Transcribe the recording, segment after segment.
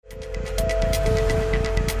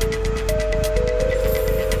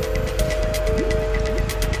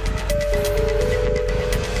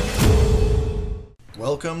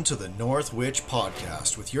Welcome to the North Witch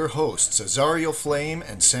Podcast with your hosts Azariel Flame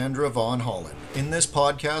and Sandra Von Holland. In this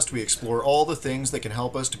podcast, we explore all the things that can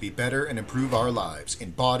help us to be better and improve our lives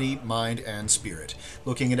in body, mind, and spirit.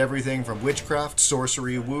 Looking at everything from witchcraft,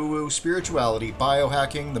 sorcery, woo-woo, spirituality,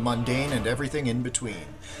 biohacking, the mundane, and everything in between.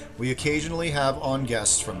 We occasionally have on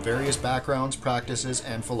guests from various backgrounds, practices,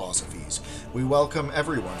 and philosophies. We welcome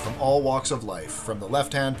everyone from all walks of life, from the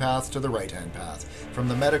left-hand path to the right-hand path, from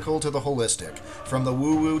the medical to the holistic, from the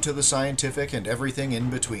woo-woo to the scientific, and everything in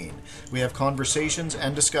between. We have conversations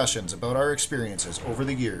and discussions about our experiences over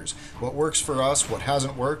the years, what works for us, what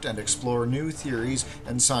hasn't worked, and explore new theories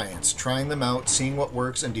and science, trying them out, seeing what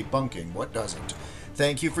works, and debunking what doesn't.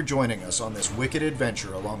 Thank you for joining us on this wicked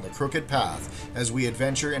adventure along the crooked path as we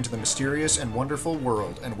adventure into the mysterious and wonderful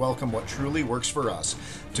world and welcome what truly works for us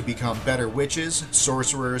to become better witches,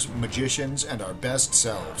 sorcerers, magicians, and our best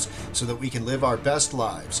selves so that we can live our best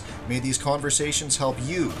lives. May these conversations help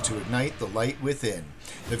you to ignite the light within.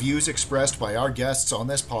 The views expressed by our guests on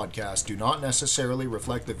this podcast do not necessarily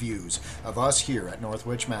reflect the views of us here at North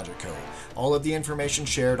Witch Magic Co. All of the information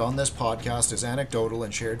shared on this podcast is anecdotal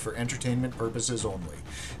and shared for entertainment purposes only,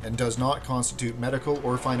 and does not constitute medical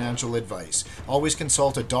or financial advice. Always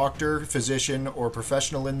consult a doctor, physician, or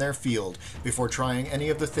professional in their field before trying any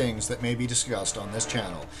of the things that may be discussed on this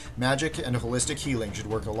channel. Magic and holistic healing should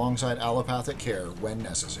work alongside allopathic care when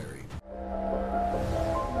necessary.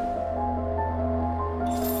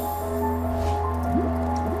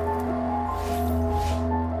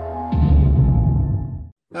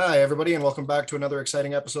 Hi, everybody, and welcome back to another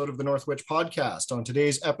exciting episode of the North Witch Podcast. On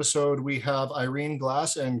today's episode, we have Irene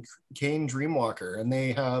Glass and Kane Dreamwalker, and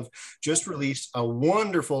they have just released a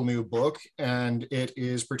wonderful new book, and it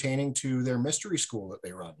is pertaining to their mystery school that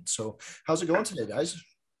they run. So how's it going today, guys?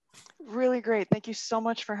 Really great. Thank you so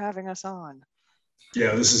much for having us on.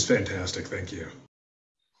 Yeah, this is fantastic. Thank you.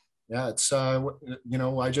 Yeah, it's,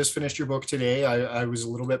 I just finished your book today. I was a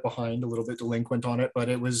little bit behind, a little bit delinquent on it, but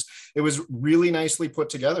it was really nicely put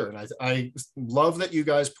together. And I love that you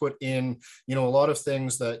guys put in, a lot of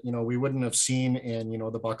things that, we wouldn't have seen in,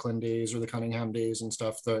 the Buckland days or the Cunningham days and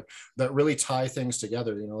stuff that really tie things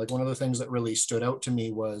together. Like one of the things that really stood out to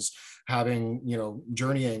me was having,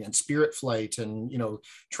 journeying and spirit flight and,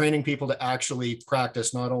 training people to actually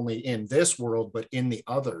practice not only in this world, but in the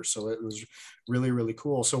other. So it was really, really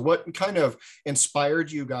cool. So what kind of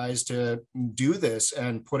inspired you guys to do this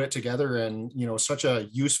and put it together in, such a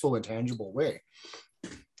useful and tangible way?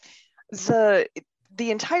 The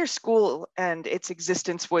entire school and its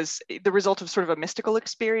existence was the result of sort of a mystical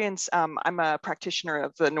experience. I'm a practitioner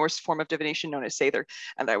of the Norse form of divination known as Seidr,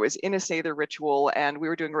 and I was in a Seidr ritual, and we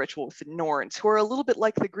were doing a ritual with the Norns, who are a little bit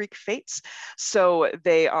like the Greek fates. So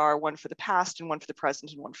they are one for the past and one for the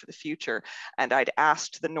present and one for the future. And I'd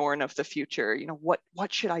asked the Norn of the future,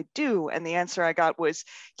 what should I do? And the answer I got was,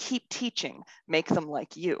 keep teaching, make them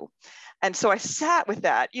like you. And so I sat with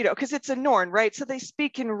that, because it's a Norn, right? So they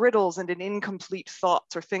speak in riddles and in incomplete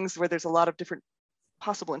thoughts or things where there's a lot of different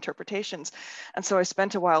possible interpretations. And so I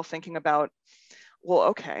spent a while thinking about, well,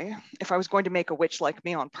 okay, if I was going to make a witch like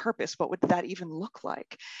me on purpose, what would that even look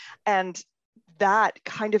like? And that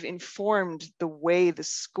kind of informed the way the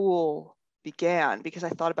school began, because I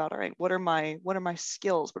thought about, all right, what are my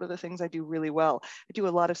skills? What are the things I do really well? I do a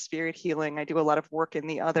lot of spirit healing. I do a lot of work in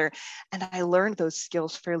the other, and I learned those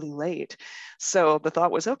skills fairly late. So the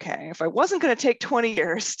thought was, okay, if I wasn't going to take 20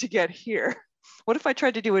 years to get here, what if I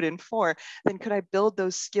tried to do it in 4? Then could I build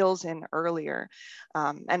those skills in earlier?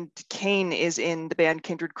 And Kane is in the band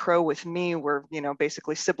Kindred Crow with me. We're,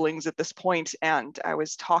 basically siblings at this point. And I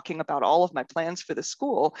was talking about all of my plans for the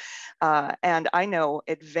school. And I know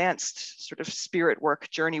advanced sort of spirit work,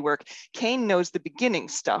 journey work. Kane knows the beginning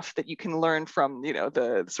stuff that you can learn from,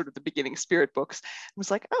 the sort of the beginning spirit books. I was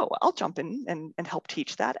like, oh, I'll jump in and help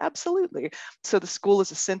teach that. Absolutely. So the school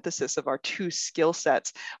is a synthesis of our 2 skill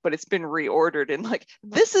sets, but it's been reordered in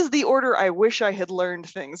this is the order I wish I had learned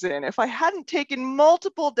things in. If I hadn't taken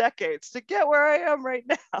multiple decades to get where I am right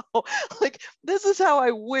now, this is how I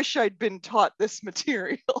wish I'd been taught this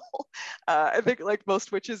material. I think like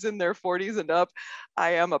most witches in their 40s and up,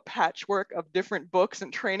 I am a patchwork of different books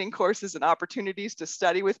and training courses and opportunities to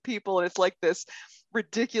study with people. And it's like this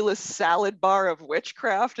ridiculous salad bar of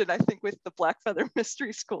witchcraft. And I think with the Blackfeather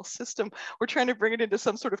Mystery School system, we're trying to bring it into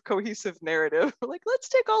some sort of cohesive narrative. Like, let's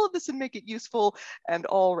take all of this and make it useful and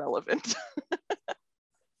all relevant.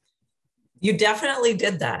 You definitely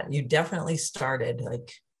did that. You definitely started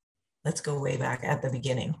let's go way back at the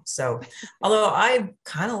beginning. So, although I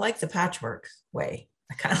kind of like the patchwork way,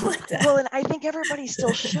 I kind of like that. Well, and I think everybody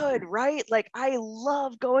still should, right? Like, I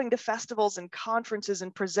love going to festivals and conferences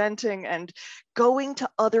and presenting and going to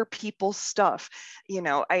other people's stuff. You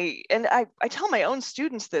know, I tell my own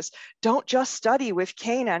students this: don't just study with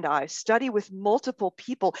Kane and I, study with multiple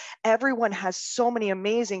people. Everyone has so many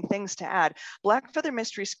amazing things to add. Black Feather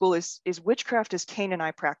Mystery School is witchcraft as Kane and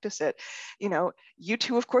I practice it. You know, you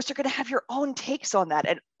two, of course, are going to have your own takes on that,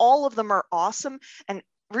 and all of them are awesome. And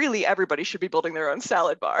really, everybody should be building their own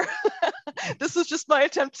salad bar. This is just my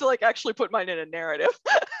attempt to like actually put mine in a narrative.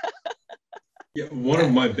 Yeah, one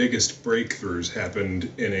of my biggest breakthroughs happened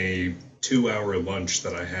in a 2-hour lunch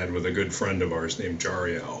that I had with a good friend of ours named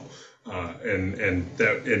Jariel.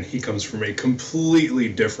 And he comes from a completely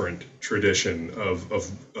different tradition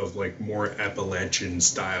of like more Appalachian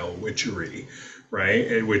style witchery,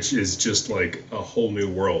 right? Which is just like a whole new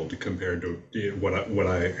world compared to what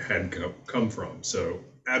I had come from. So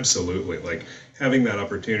absolutely, like having that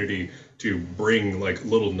opportunity to bring like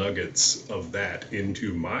little nuggets of that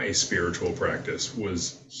into my spiritual practice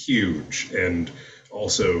was huge. And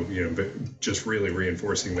also, just really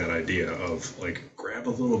reinforcing that idea of like grab a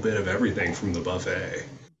little bit of everything from the buffet.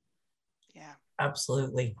 Yeah,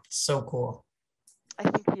 Absolutely. So cool. I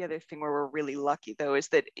think the other thing where we're really lucky, though, is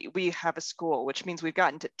that we have a school, which means we've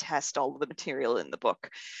gotten to test all of the material in the book.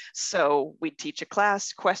 So we'd teach a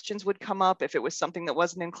class, questions would come up. If it was something that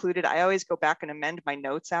wasn't included, I always go back and amend my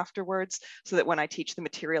notes afterwards so that when I teach the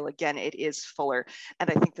material again, it is fuller. And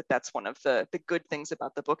I think that that's one of the good things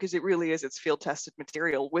about the book is it really is, it's field-tested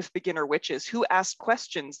material with beginner witches who ask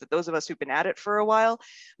questions that those of us who've been at it for a while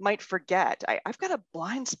might forget. I've got a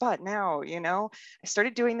blind spot now, I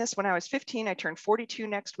started doing this when I was 15. I turned 42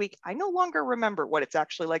 next week. I no longer remember what it's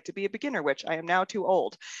actually like to be a beginner witch. I am now too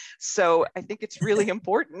old. So I think it's really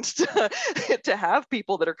important to have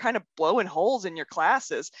people that are kind of blowing holes in your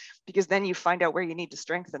classes, because then you find out where you need to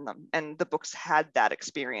strengthen them. And the books had that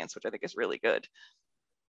experience, which I think is really good.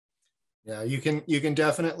 Yeah, you can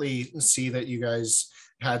definitely see that you guys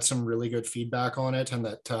had some really good feedback on it, and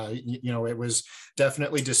that it was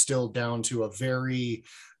definitely distilled down to a very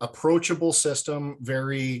approachable system,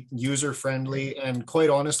 very user friendly, and quite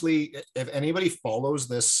honestly, if anybody follows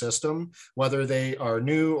this system, whether they are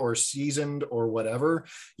new or seasoned or whatever,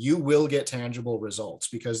 you will get tangible results,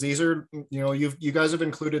 because these are, you guys have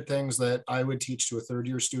included things that I would teach to a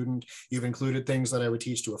third-year student. You've included things that I would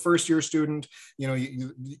teach to a first-year student.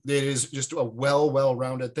 It is just a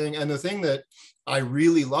well-rounded thing. And the thing that I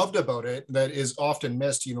really loved about it that is often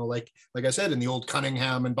missed, like I said, in the old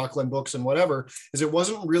Cunningham and Buckland books and whatever, is it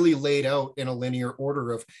wasn't really laid out in a linear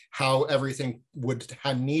order of how everything would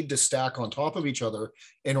need to stack on top of each other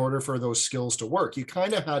in order for those skills to work. You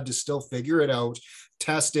kind of had to still figure it out,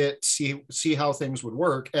 test it, see how things would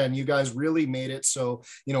work. And you guys really made it so,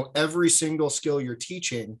 every single skill you're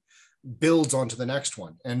teaching builds onto the next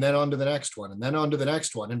one, and then onto the next one, and then onto the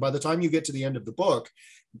next one. And by the time you get to the end of the book,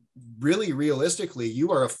 really realistically,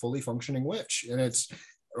 you are a fully functioning witch, and it's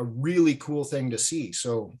a really cool thing to see.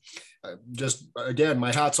 So just again,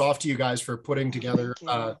 my hat's off to you guys for putting together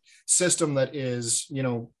a system that is,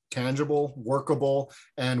 tangible, workable,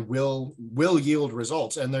 and will yield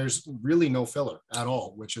results. And there's really no filler at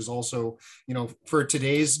all, which is also, for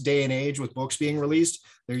today's day and age with books being released,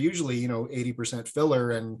 they're usually, 80%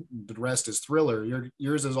 filler and the rest is thriller.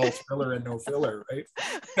 Yours is all thriller and no filler, right?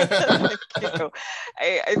 Thank you.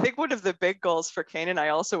 I think one of the big goals for Kane and I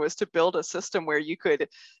also was to build a system where you could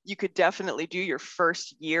definitely do your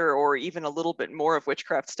first year or even a little bit more of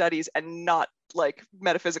witchcraft studies and not like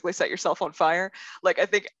metaphysically set yourself on fire. Like, I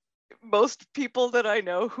think most people that I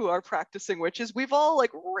know who are practicing witches, we've all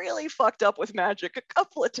like really fucked up with magic a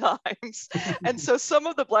couple of times. And so some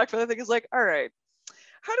of the Black Feather thing is like, all right,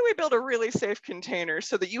 how do we build a really safe container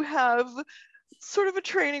so that you have sort of a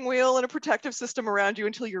training wheel and a protective system around you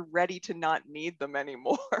until you're ready to not need them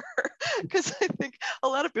anymore? Because I think a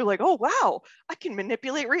lot of people are like, oh, wow, I can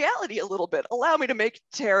manipulate reality a little bit. Allow me to make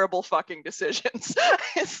terrible fucking decisions.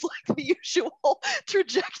 It's like the usual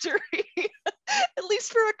trajectory, at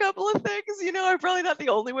least for a couple of things. I'm probably not the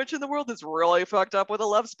only witch in the world that's really fucked up with a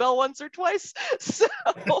love spell once or twice.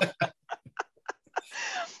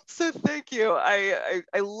 So thank you. I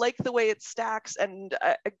like the way it stacks. And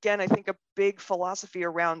again, I think a big philosophy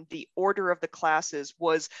around the order of the classes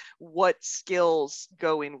was what skills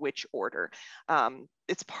go in which order.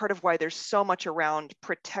 It's part of why there's so much around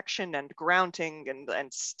protection and grounding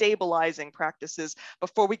and stabilizing practices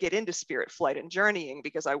before we get into spirit flight and journeying,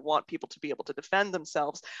 because I want people to be able to defend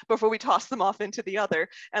themselves before we toss them off into the other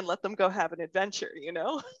and let them go have an adventure,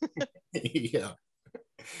 Yeah.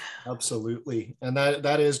 Absolutely. And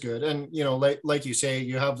that is good. And, you know, like you say,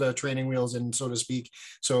 you have the training wheels in, so to speak.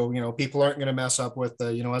 So, you know, people aren't going to mess up with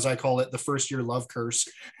the, you know, as I call it, the first year love curse,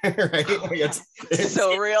 right? Like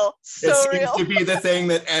So real, it so seems real. to be the thing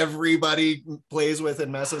that everybody plays with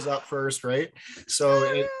and messes up first, right?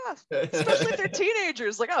 So Yeah. Especially if they're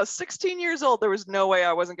teenagers. Like, I was 16 years old. There was no way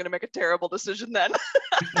I wasn't going to make a terrible decision then.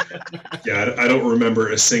 Yeah, I don't remember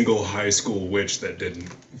a single high school witch that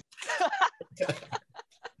didn't.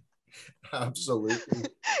 Absolutely.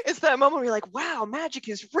 It's that moment where you're like, wow, magic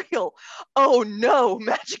is real. Oh no,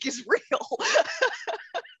 magic is real.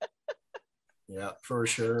 Yeah, for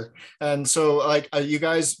sure. And so, like, you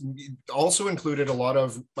guys also included a lot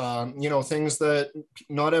of, you know, things that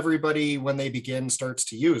not everybody, when they begin, starts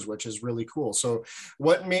to use, which is really cool. So,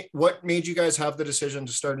 what made you guys have the decision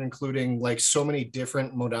to start including like so many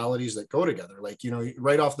different modalities that go together? Like, you know,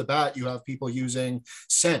 right off the bat, you have people using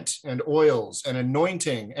scent and oils and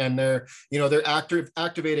anointing, and they're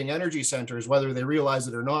activating energy centers, whether they realize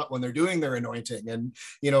it or not, when they're doing their anointing. And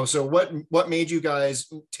you know, so what made you guys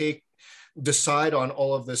decide on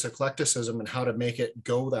all of this eclecticism and how to make it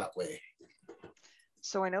go that way?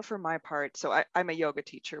 So I know for my part, so I'm a yoga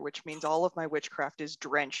teacher, which means all of my witchcraft is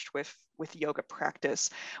drenched with yoga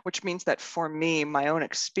practice, which means that for me, my own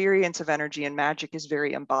experience of energy and magic is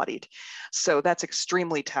very embodied. So that's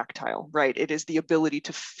extremely tactile, right? It is the ability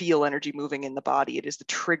to feel energy moving in the body. It is the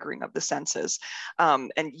triggering of the senses.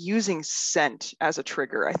 And using scent as a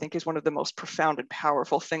trigger, I think, is one of the most profound and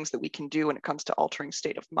powerful things that we can do when it comes to altering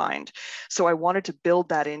state of mind. So I wanted to build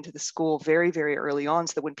that into the school very, very early on,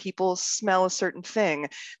 so that when people smell a certain thing,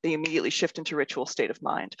 they immediately shift into ritual state of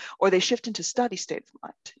mind, or they shift into study state of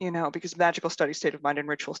mind, you know, because magical study state of mind and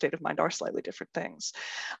ritual state of mind are slightly different things.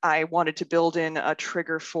 I wanted to build in a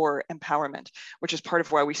trigger for empowerment, which is part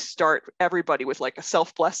of why we start everybody with like a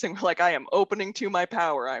self-blessing, like, I am opening to my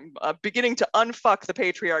power. I'm beginning to unfuck the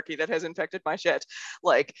patriarchy that has infected my shit.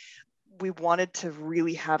 Like, we wanted to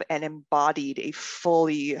really have an embodied, a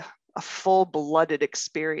full-blooded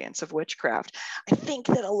experience of witchcraft. I think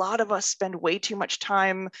that a lot of us spend way too much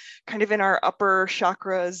time kind of in our upper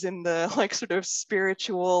chakras, in the like sort of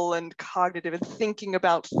spiritual and cognitive and thinking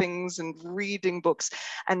about things and reading books,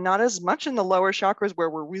 and not as much in the lower chakras, where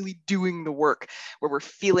we're really doing the work, where we're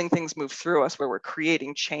feeling things move through us, where we're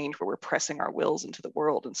creating change, where we're pressing our wills into the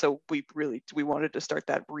world. And so we wanted to start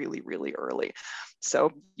that really, really early.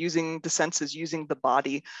 So using the senses, using the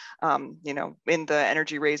body, you know, in the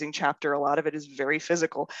energy raising chapter, a lot of it is very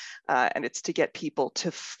physical, and it's to get people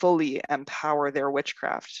to fully empower their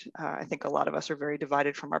witchcraft. I think a lot of us are very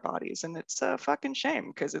divided from our bodies, and it's a fucking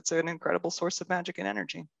shame, because it's an incredible source of magic and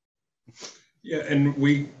energy. Yeah,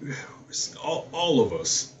 and all of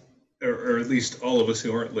us, or at least all of us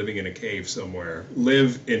who aren't living in a cave somewhere,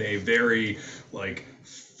 live in a very like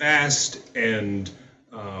fast and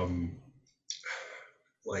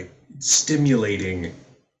like stimulating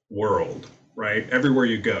world, right? Everywhere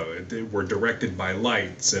you go, we're directed by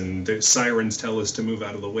lights, and the sirens tell us to move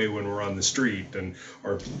out of the way when we're on the street, and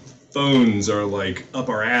our phones are like up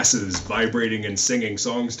our asses, vibrating and singing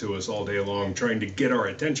songs to us all day long, trying to get our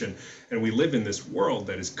attention. And we live in this world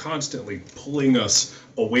that is constantly pulling us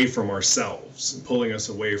away from ourselves, pulling us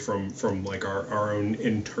away from like our own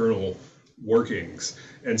internal workings.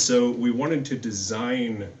 And so we wanted to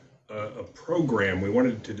design a program. We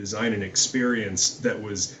wanted to design an experience that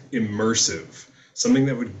was immersive, something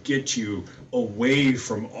that would get you away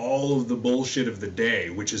from all of the bullshit of the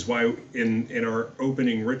day, which is why in our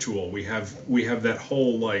opening ritual we have that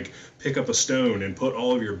whole like pick up a stone and put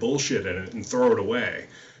all of your bullshit in it and throw it away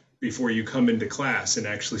before you come into class and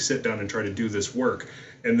actually sit down and try to do this work.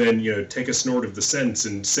 And then, you know, take a snort of the scents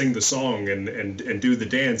and sing the song and do the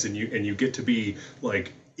dance, and you get to be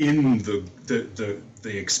like in the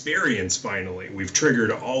experience. Finally, we've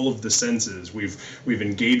triggered all of the senses. We've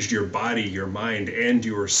engaged your body, your mind, and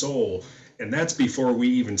your soul, and that's before we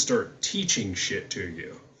even start teaching shit to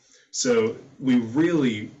you. So we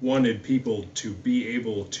really wanted people to be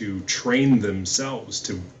able to train themselves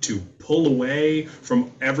to pull away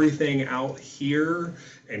from everything out here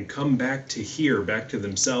and come back to here, back to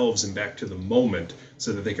themselves and back to the moment,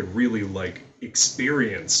 so that they could really like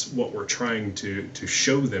experience what we're trying to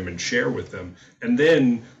show them and share with them, and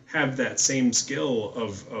then have that same skill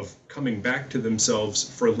of coming back to themselves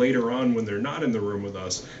for later on when they're not in the room with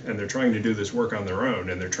us and they're trying to do this work on their own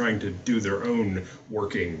and they're trying to do their own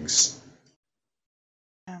workings.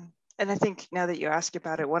 And I think now that you ask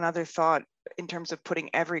about it, one other thought in terms of putting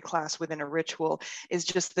every class within a ritual is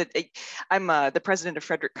just that I'm the president of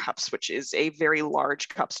Frederick Cups, which is a very large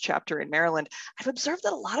Cups chapter in Maryland. I've observed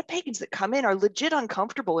that a lot of pagans that come in are legit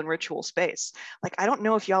uncomfortable in ritual space. Like, I don't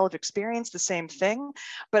know if y'all have experienced the same thing,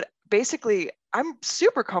 but basically I'm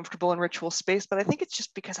super comfortable in ritual space, but I think it's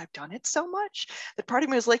just because I've done it so much that part of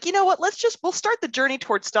me was like, you know what, we'll start the journey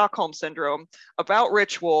towards Stockholm Syndrome about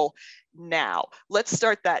ritual now. Let's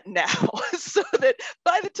start that now so that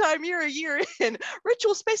by the time you're a year in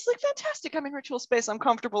ritual space, like, fantastic, I'm in ritual space, I'm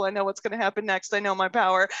comfortable, I know what's going to happen next, I know my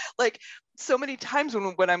power. Like, so many times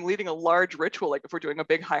when I'm leading a large ritual, like if we're doing a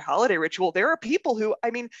big high holiday ritual, there are people who, I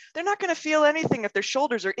mean, they're not going to feel anything if their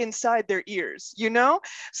shoulders are inside their ears, you know?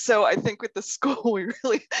 So I think with the school, we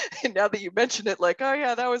really, and now that you mention it, like, oh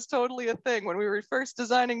yeah, that was totally a thing. When we were first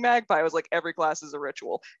designing Magpie, I was like, every class is a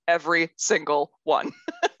ritual, every single one.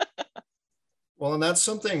 Well, and that's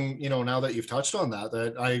something, now that you've touched on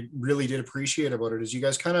that I really did appreciate about it, is you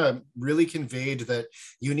guys kind of really conveyed that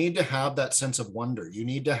you need to have that sense of wonder. You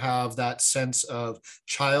need to have that sense of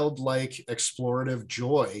childlike explorative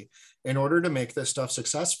joy in order to make this stuff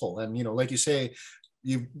successful. And, like you say,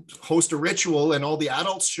 you host a ritual and all the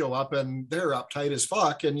adults show up and they're uptight as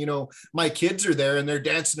fuck. And, my kids are there and they're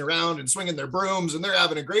dancing around and swinging their brooms and they're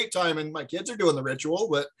having a great time. And my kids are doing the ritual,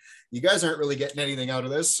 but you guys aren't really getting anything out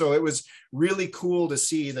of this. So it was really cool to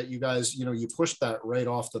see that you guys, you pushed that right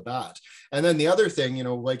off the bat. And then the other thing,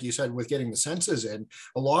 like you said, with getting the senses in,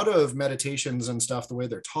 a lot of meditations and stuff, the way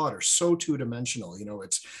they're taught are so two-dimensional.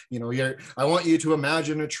 It's, I want you to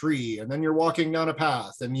imagine a tree and then you're walking down a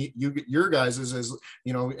path, and your guys is,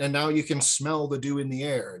 and now you can smell the dew in the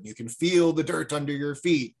air and you can feel the dirt under your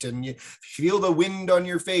feet and you feel the wind on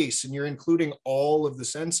your face, and you're including all of the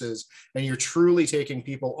senses, and you're truly taking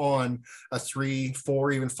people on a 3,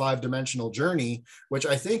 4, even 5-dimensional journey, which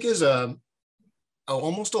I think is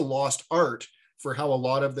almost a lost art for how a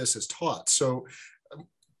lot of this is taught. So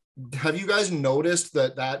have you guys noticed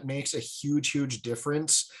that makes a huge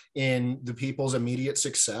difference in the people's immediate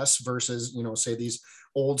success versus, say, these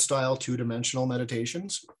old style 2-dimensional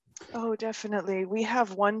meditations? Oh, definitely. We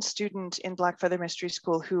have one student in Black Feather Mystery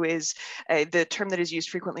School who is, the term that is used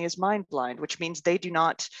frequently is mind blind, which means they do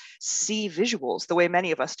not see visuals the way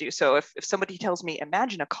many of us do. So if somebody tells me,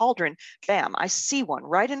 imagine a cauldron, bam, I see one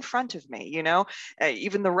right in front of me,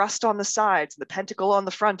 even the rust on the sides, the pentacle on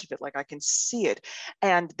the front of it, like I can see it.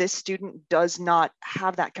 And this student does not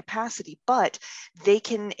have that capacity, but they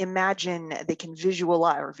can imagine, they can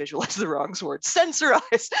visualize the wrong word,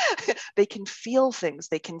 sensorize. They can feel things,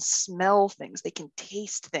 they can smell things, they can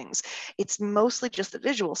taste things. It's mostly just the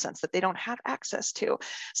visual sense that they don't have access to.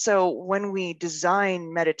 So when we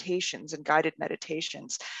design meditations and guided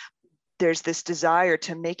meditations, there's this desire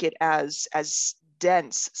to make it as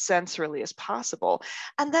dense sensorily as possible.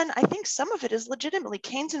 And then I think some of it is legitimately,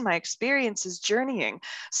 Kane's in my experience is journeying.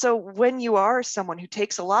 So when you are someone who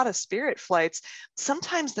takes a lot of spirit flights,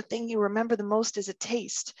 sometimes the thing you remember the most is a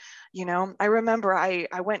taste. I remember I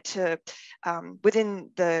went to, within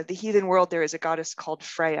the heathen world, there is a goddess called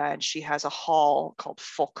Freya, and she has a hall called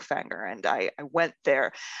Folkfanger. And I went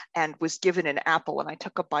there and was given an apple, and I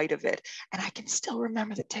took a bite of it. And I can still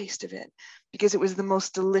remember the taste of it because it was the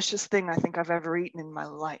most delicious thing I think I've ever eaten in my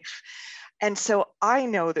life. And so I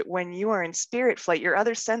know that when you are in spirit flight, your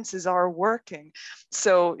other senses are working.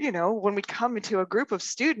 So, when we come into a group of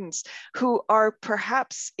students who are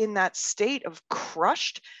perhaps in that state of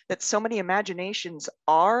crushed that so many imaginations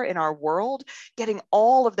are in our world, getting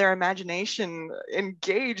all of their imagination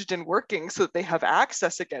engaged and working so that they have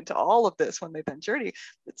access again to all of this when they then journey,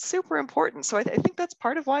 it's super important. So I think that's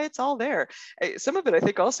part of why it's all there. Some of it, I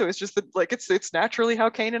think, also is just that, like, it's naturally how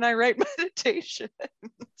Kane and I write meditations.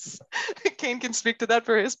 Kane can speak to that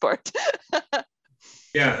for his part.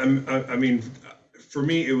 Yeah, I mean, for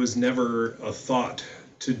me, it was never a thought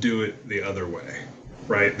to do it the other way,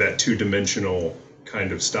 right? That 2-dimensional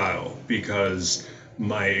kind of style, because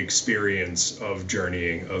my experience of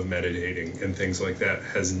journeying, of meditating, and things like that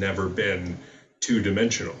has never been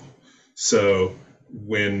 2-dimensional. So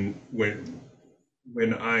when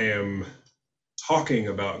I am talking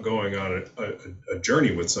about going on a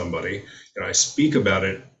journey with somebody, I speak about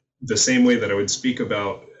it the same way that I would speak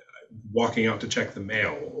about walking out to check the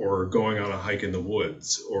mail or going on a hike in the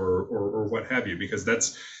woods or what have you, because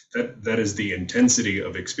that is the intensity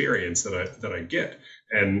of experience that I get.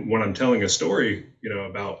 And when I'm telling a story,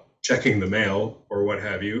 about checking the mail or what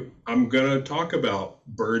have you, I'm gonna talk about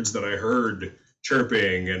birds that I heard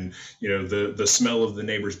chirping and the smell of the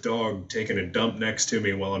neighbor's dog taking a dump next to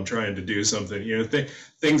me while I'm trying to do something,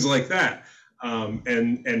 things like that.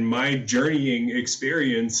 And my journeying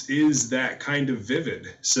experience is that kind of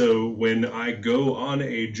vivid. So when I go on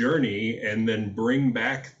a journey and then bring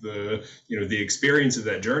back the experience of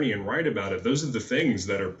that journey and write about it, those are the things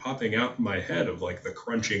that are popping out in my head, of like the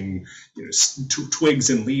crunching,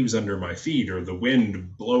 twigs and leaves under my feet, or the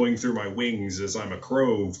wind blowing through my wings as I'm a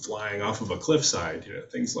crow flying off of a cliffside,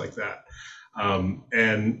 things like that.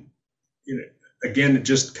 And again, it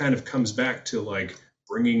just kind of comes back to like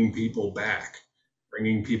bringing people back,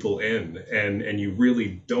 bringing people in, and you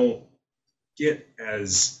really don't get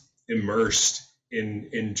as immersed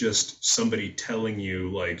in just somebody telling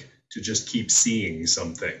you like to just keep seeing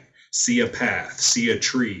something, see a path, see a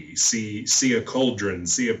tree, see a cauldron,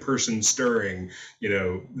 see a person stirring.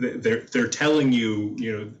 They're telling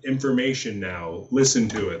you information now. Listen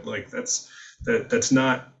to it. Like that's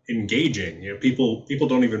not engaging. People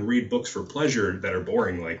don't even read books for pleasure that are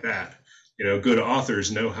boring like that. Good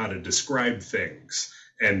authors know how to describe things,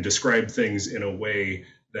 and describe things in a way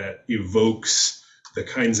that evokes the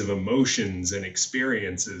kinds of emotions and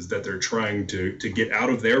experiences that they're trying to get out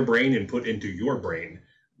of their brain and put into your brain,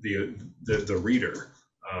 the reader.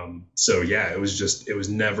 So yeah, it was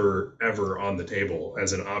never ever on the table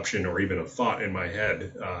as an option or even a thought in my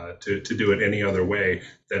head to do it any other way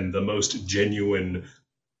than the most genuine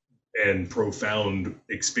and profound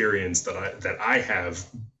experience that I have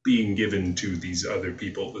being given to these other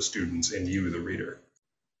people, the students, and you, the reader.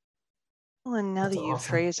 Well, and now That's that you awesome.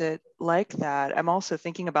 phrase it like that, I'm also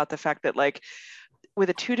thinking about the fact that, like, with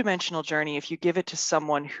a two-dimensional journey, if you give it to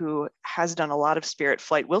someone who has done a lot of spirit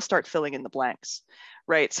flight, we'll start filling in the blanks,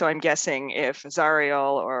 right? So I'm guessing if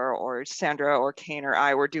Zariel or Sandra or Kane or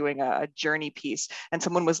I were doing a journey piece and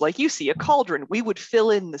someone was like, you see a cauldron, we would fill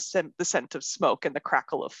in the scent of smoke and the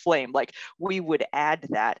crackle of flame. Like, we would add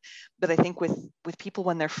that. But I think with people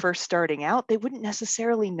when they're first starting out, they wouldn't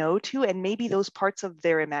necessarily know to, and maybe those parts of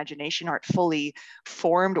their imagination aren't fully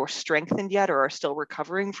formed or strengthened yet, or are still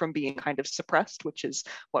recovering from being kind of suppressed, which is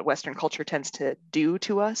what Western culture tends to do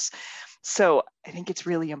to us. So I think it's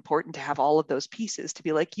really important to have all of those pieces to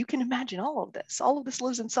be like, you can imagine all of this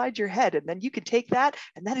lives inside your head, and then you can take that,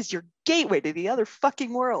 and that is your gateway to the other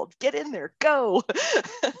fucking world. Get in there, go.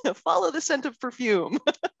 Follow the scent of perfume.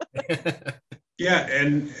 Yeah,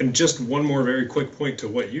 and just one more very quick point to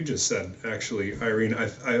what you just said, actually, Irene.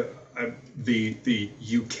 The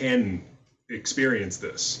you can experience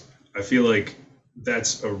this. I feel like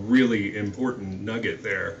that's a really important nugget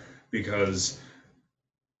there, because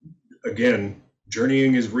again,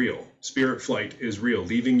 journeying is real. Spirit flight is real.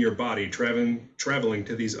 Leaving your body, traveling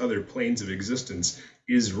to these other planes of existence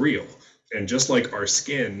is real. And just like our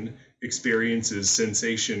skin experiences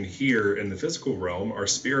sensation here in the physical realm, our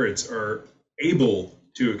spirits are able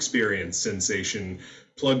to experience sensation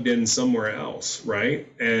plugged in somewhere else,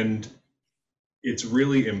 right? And it's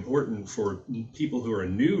really important for people who are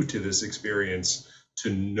new to this experience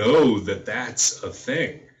to know that that's a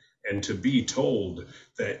thing, and to be told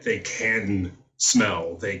that they can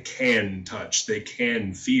smell, they can touch, they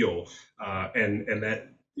can feel, and that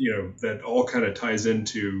that all kind of ties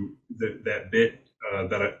into that bit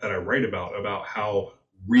that I write about how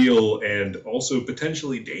real and also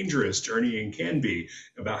potentially dangerous journeying can be,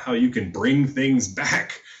 about how you can bring things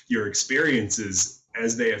back, your experiences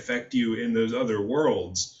as they affect you in those other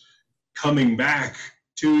worlds, coming back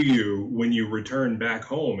to you when you return back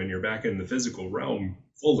home and you're back in the physical realm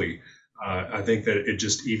fully. I think that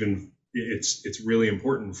it's really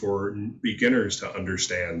important for beginners to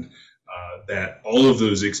understand that all of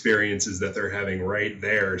those experiences that they're having right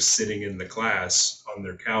there, sitting in the class on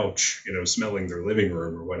their couch, smelling their living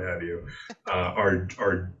room or what have you,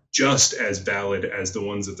 are just as valid as the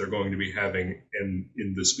ones that they're going to be having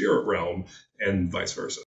in the spirit realm, and vice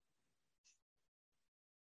versa.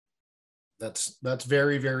 That's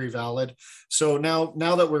very, very valid. So now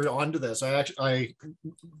that we're onto this, I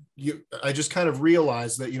just kind of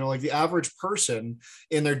realized that, like, the average person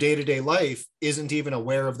in their day-to-day life isn't even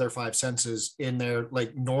aware of their five senses in their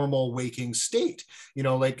like normal waking state,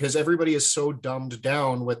 because everybody is so dumbed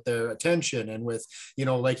down with their attention and with,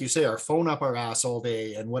 like you say, our phone up our ass all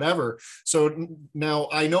day and whatever. So now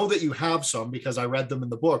I know that you have some because I read them in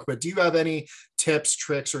the book, but do you have any tips,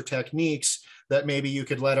 tricks, or techniques that maybe you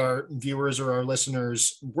could let our viewers or our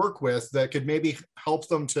listeners work with that could maybe help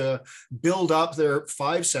them to build up their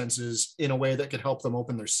five senses in a way that could help them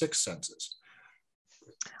open their six senses?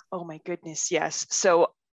 Oh my goodness, yes.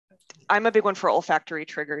 So I'm a big one for olfactory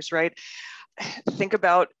triggers, right? Think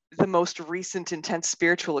about the most recent intense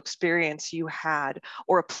spiritual experience you had,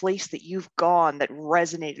 or a place that you've gone that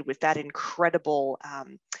resonated with that incredible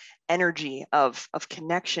energy of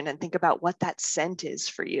connection, and think about what that scent is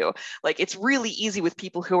for you. Like, it's really easy with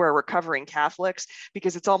people who are recovering Catholics,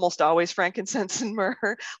 because it's almost always frankincense and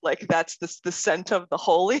myrrh. Like, that's the scent of the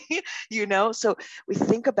holy, you know? So we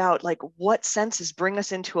think about like what senses bring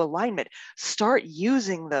us into alignment. Start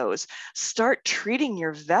using those. Start treating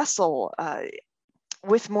your vessel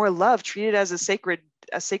with more love. Treat it as a sacred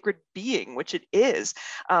being, which it is.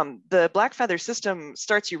 The black feather system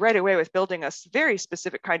starts you right away with building a very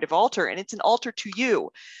specific kind of altar, and it's an altar to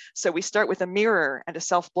you. So we start with a mirror and a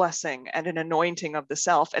self-blessing and an anointing of the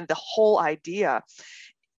self. And the whole idea,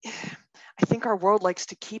 I think our world likes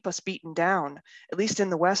to keep us beaten down, at least in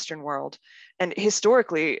the Western world. And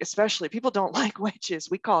historically, especially, people don't like witches.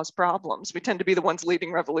 We cause problems. We tend to be the ones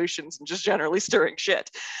leading revolutions and just generally stirring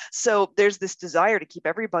shit. So there's this desire to keep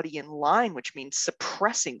everybody in line, which means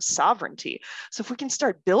suppressing sovereignty. So if we can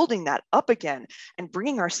start building that up again and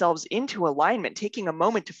bringing ourselves into alignment, taking a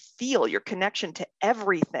moment to feel your connection to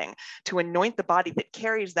everything, to anoint the body that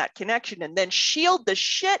carries that connection, and then shield the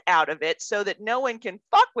shit out of it so that no one can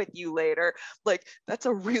fuck with you later. Like, that's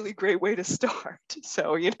a really great way to start.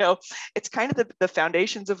 So, you know, it's kind of the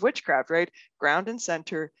foundations of witchcraft, right? Ground and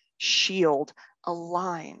center, shield,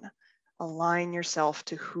 align yourself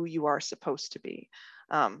to who you are supposed to be.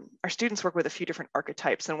 Our students work with a few different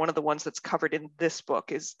archetypes, and one of the ones that's covered in this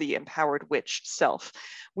book is the empowered witch self.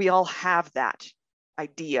 We all have that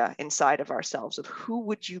idea inside of ourselves of who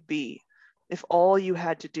would you be if all you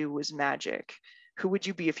had to do was magic? Who would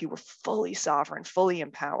you be if you were fully sovereign, fully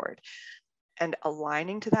empowered? And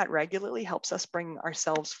aligning to that regularly helps us bring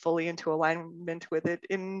ourselves fully into alignment with it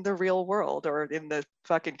in the real world, or in the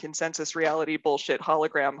fucking consensus reality bullshit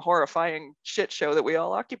hologram horrifying shit show that we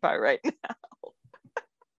all occupy right now.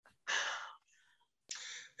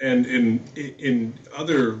 And in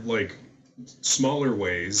other like smaller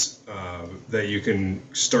ways that you can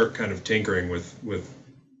start kind of tinkering with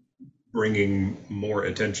bringing more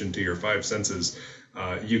attention to your five senses,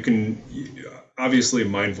 you can obviously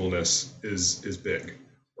mindfulness is big,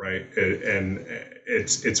 right? And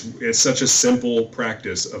it's such a simple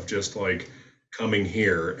practice of just like coming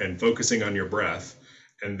here and focusing on your breath,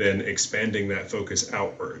 and then expanding that focus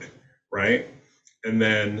outward, right? And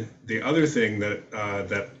then the other thing that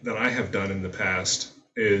I have done in the past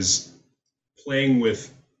is playing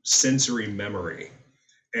with sensory memory,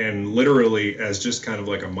 and literally as just kind of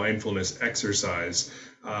like a mindfulness exercise,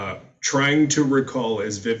 trying to recall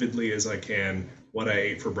as vividly as I can what I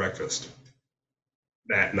ate for breakfast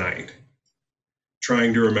that night,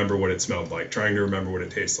 trying to remember what it smelled like, trying to remember what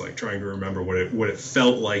it tastes like, trying to remember what it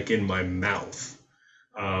felt like in my mouth,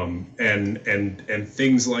 and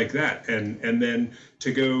things like that, and then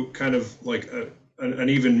to go kind of like an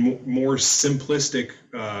even more simplistic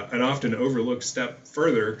and often overlooked step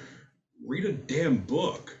further: read a damn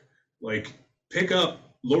book. Like, pick up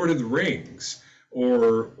Lord of the Rings,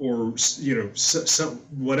 or you know, some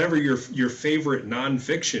whatever your favorite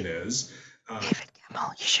nonfiction is. David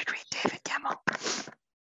Gemmell, you should read David Gemmell.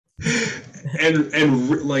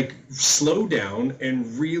 and like slow down and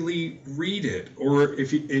really read it. Or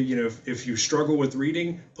if you struggle with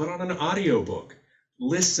reading, put on an audiobook.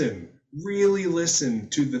 Really listen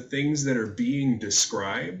to the things that are being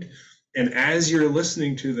described, and as you're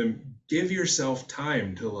listening to them, give yourself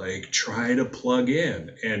time to like try to plug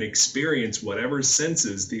in and experience whatever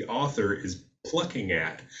senses the author is plucking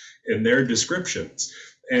at in their descriptions.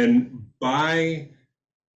 And by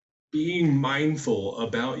being mindful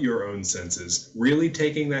about your own senses, really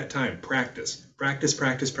taking that time, practice. You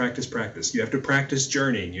have to practice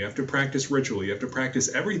journeying, you have to practice ritual, you have to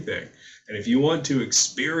practice everything. And if you want to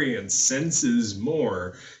experience senses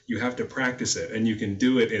more, you have to practice it. And you can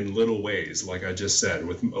do it in little ways, like I just said,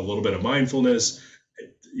 with a little bit of mindfulness,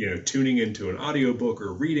 you know, tuning into an audiobook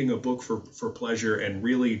or reading a book for pleasure, and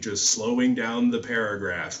really just slowing down the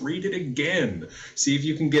paragraph. Read it again. See if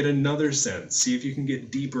you can get another sense. See if you can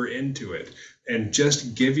get deeper into it. And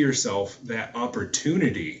just give yourself that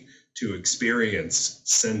opportunity to experience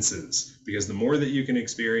senses, because the more that you can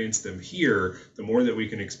experience them here, the more that we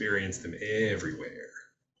can experience them everywhere.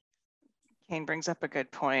 Kane brings up a good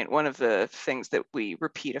point. One of the things that we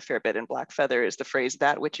repeat a fair bit in Black Feather is the phrase,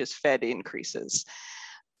 "that which is fed increases."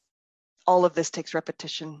 All of this takes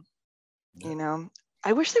repetition. You know,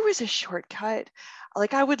 I wish there was a shortcut.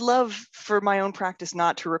 Like, I would love for my own practice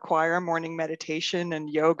not to require morning meditation and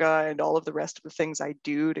yoga and all of the rest of the things I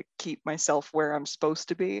do to keep myself where I'm supposed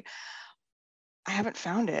to be. I haven't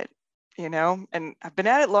found it. you know, and I've been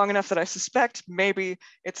at it long enough that I suspect maybe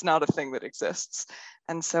it's not a thing that exists.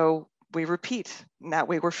 And so we repeat, and that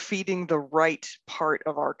way we're feeding the right part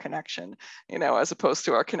of our connection, you know, as opposed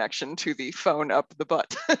to our connection to the phone up the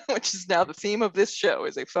butt, which is now the theme of this show,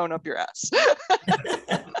 is a phone up your ass.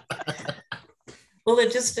 Well,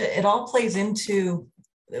 it all plays into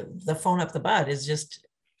the phone up the butt. Is just,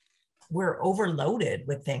 we're overloaded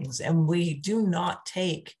with things, and we do not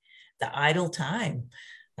take the idle time,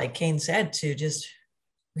 like Kane said, to just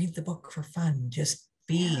read the book for fun, just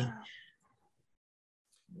be. Yeah.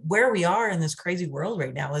 Where we are in this crazy world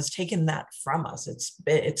right now has taken that from us.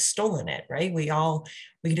 It's stolen it, right? We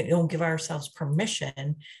don't give ourselves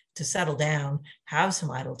permission to settle down, have some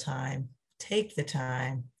idle time, take the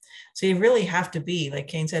time. So you really have to be, like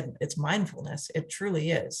Kane said, it's mindfulness. It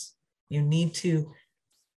truly is. You need to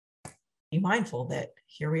be mindful that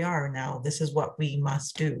here we are now. This is what we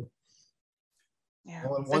must do. Yeah.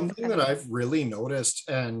 Well, and one thing that I've really noticed,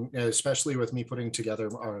 and especially with me putting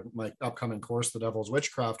together my upcoming course, The Devil's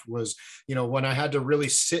Witchcraft, was, you know, when I had to really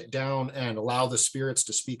sit down and allow the spirits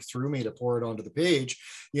to speak through me to pour it onto the page,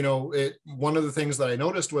 you know, one of the things that I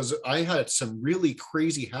noticed was I had some really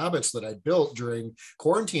crazy habits that I built during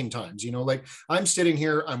quarantine times. You know, like I'm sitting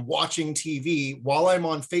here, I'm watching TV while I'm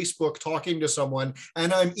on Facebook talking to someone,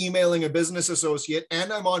 and I'm emailing a business associate,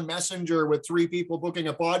 and I'm on Messenger with 3 people booking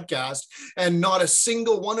a podcast, and not a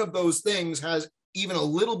single one of those things has even a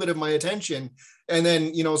little bit of my attention. And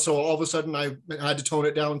then, you know, so all of a sudden I had to tone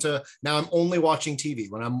it down to, now I'm only watching TV.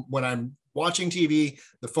 When I'm watching TV,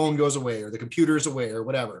 the phone goes away or the computer's away or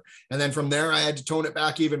whatever. And then from there, I had to tone it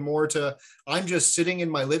back even more to, I'm just sitting in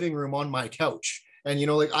my living room on my couch. And, you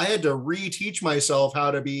know, like I had to reteach myself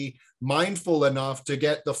how to be mindful enough to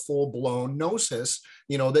get the full-blown gnosis,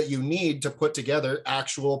 you know, that you need to put together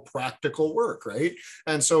actual practical work, right?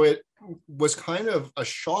 And so it was kind of a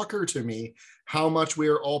shocker to me how much we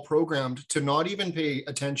are all programmed to not even pay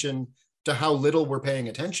attention to how little we're paying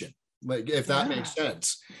attention, like if that makes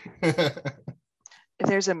sense.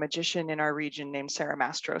 There's a magician in our region named Sarah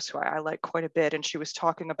Mastros, who I like quite a bit. And she was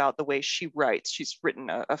talking about the way she writes. She's written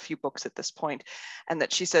a few books at this point, and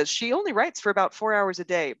that she says she only writes for about 4 hours a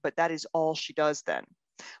day, but that is all she does then.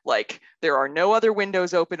 Like there are no other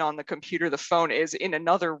windows open on the computer. The phone is in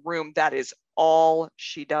another room. That is all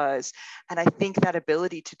she does. And I think that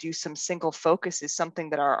ability to do some single focus is something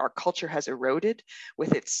that our culture has eroded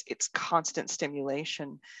with its constant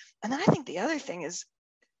stimulation. And then I think the other thing is,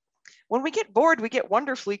 when we get bored, we get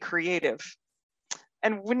wonderfully creative.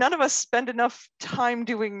 And none of us spend enough time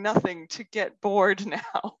doing nothing to get bored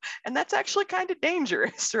now. And that's actually kind of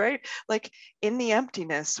dangerous, right? Like in the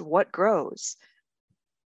emptiness, what grows?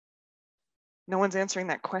 No one's answering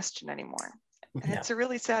that question anymore. And it's a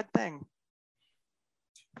really sad thing.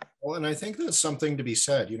 Well, and I think that's something to be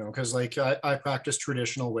said, you know, because like I practice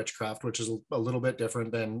traditional witchcraft, which is a little bit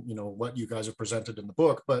different than, you know, what you guys have presented in the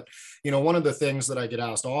book. But, you know, one of the things that I get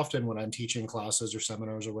asked often when I'm teaching classes or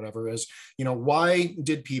seminars or whatever is, you know, why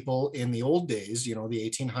did people in the old days, you know, the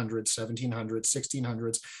 1800s, 1700s,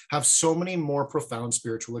 1600s, have so many more profound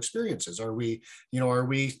spiritual experiences? Are we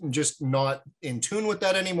just not in tune with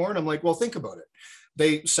that anymore? And I'm like, well, think about it.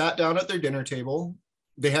 They sat down at their dinner table.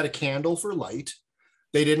 They had a candle for light.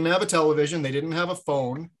 They didn't have a television. They didn't have a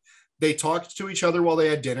phone. They talked to each other while they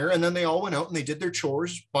had dinner, and then they all went out and they did their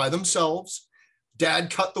chores by themselves.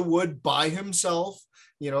 Dad cut the wood by himself.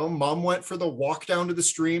 You know, mom went for the walk down to the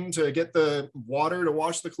stream to get the water to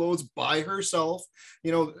wash the clothes by herself.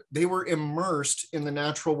 You know, they were immersed in the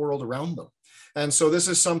natural world around them. And so this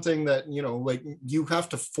is something that, you know, like you have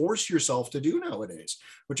to force yourself to do nowadays,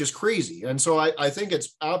 which is crazy. And so I think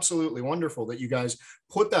it's absolutely wonderful that you guys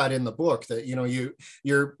put that in the book, that, you know,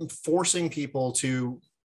 you're forcing people to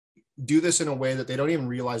do this in a way that they don't even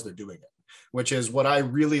realize they're doing it, which is what I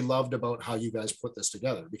really loved about how you guys put this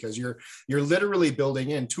together, because you're literally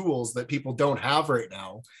building in tools that people don't have right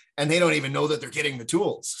now, and they don't even know that they're getting the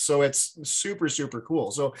tools. So it's super, super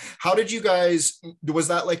cool. So how did you guys, was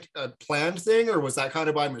that like a planned thing, or was that kind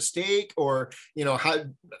of by mistake, or, you know,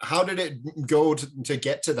 how did it go to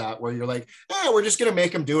get to that where you're like, we're just going to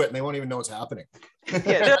make them do it and they won't even know what's happening?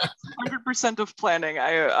 Yeah, 100% of planning.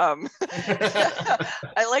 I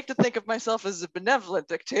like to think of myself as a benevolent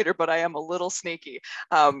dictator, but I am a little sneaky.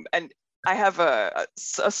 And I have a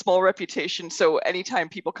small reputation. So anytime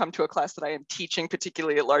people come to a class that I am teaching,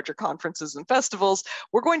 particularly at larger conferences and festivals,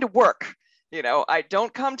 we're going to work. You know,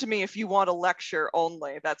 don't come to me if you want a lecture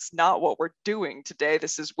only. That's not what we're doing today.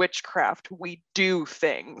 This is witchcraft. We do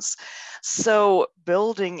things. So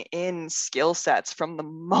building in skill sets from the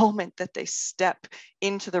moment that they step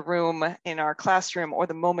into the room in our classroom, or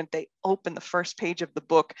the moment they open the first page of the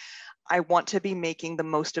book, I want to be making the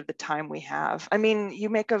most of the time we have. I mean, you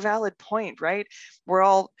make a valid point, right? We're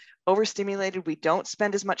all overstimulated. We don't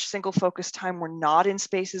spend as much single focus time. We're not in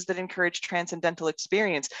spaces that encourage transcendental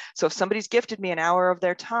experience. So if somebody's gifted me an hour of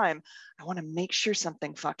their time, I want to make sure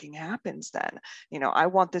something fucking happens then. You know, I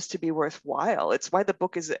want this to be worthwhile. It's why the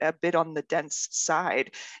book is a bit on the dense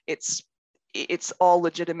side. It's all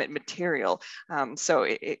legitimate material. So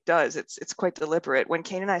it's quite deliberate. When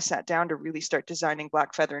Kane and I sat down to really start designing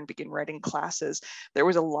Blackfeather and begin writing classes, there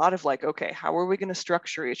was a lot of like, okay, how are we going to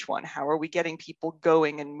structure each one? How are we getting people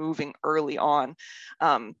going and moving early on?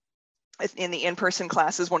 In the in-person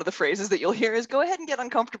classes, one of the phrases that you'll hear is go ahead and get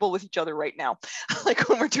uncomfortable with each other right now. Like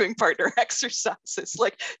when we're doing partner exercises,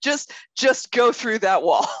 like just go through that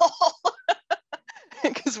wall.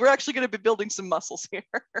 Because we're actually going to be building some muscles here,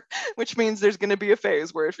 which means there's going to be a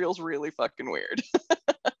phase where it feels really fucking weird.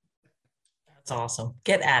 That's awesome.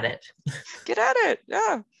 Get at it. Get at it.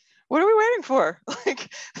 Yeah. What are we waiting for?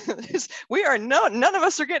 Like, none of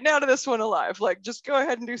us are getting out of this one alive. Like, just go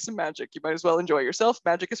ahead and do some magic. You might as well enjoy yourself.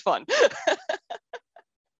 Magic is fun.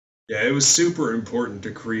 Yeah, it was super important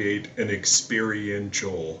to create an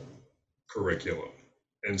experiential curriculum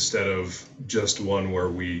instead of just one where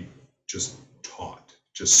we just taught,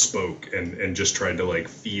 just spoke, and just tried to like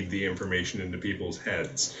feed the information into people's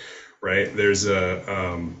heads, right? There's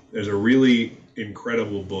a really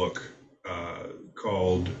incredible book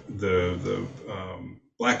called the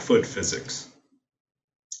Blackfoot Physics,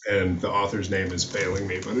 and the author's name is failing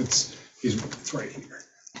me, but it's right here.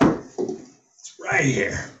 It's right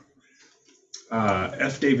here.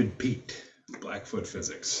 F. David Pete, Blackfoot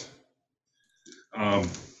Physics,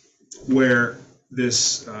 where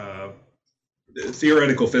this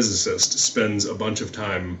theoretical physicist spends a bunch of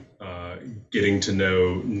time getting to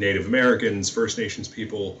know Native Americans, First Nations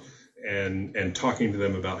people, and talking to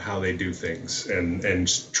them about how they do things, and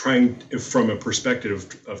trying from a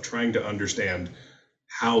perspective of trying to understand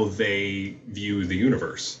how they view the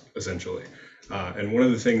universe, essentially. And one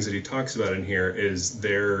of the things that he talks about in here is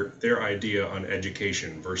their idea on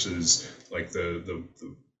education versus like the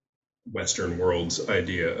Western world's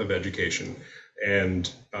idea of education. And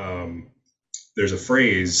there's a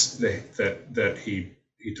phrase that he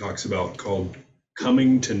talks about called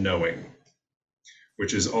coming to knowing,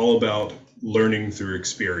 which is all about learning through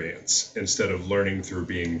experience instead of learning through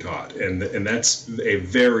being taught. And that's a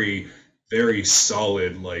very, very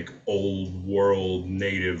solid, like old world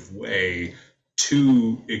native way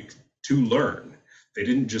to learn. They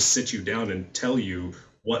didn't just sit you down and tell you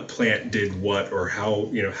what plant did what, or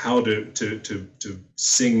how to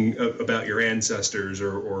sing about your ancestors,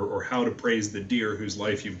 or how to praise the deer whose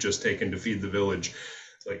life you've just taken to feed the village.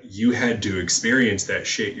 Like, you had to experience that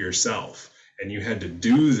shit yourself, and you had to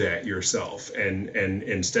do that yourself. And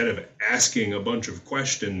instead of asking a bunch of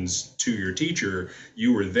questions to your teacher,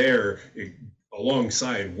 you were there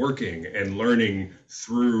alongside, working and learning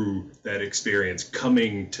through that experience,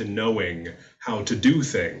 coming to knowing how to do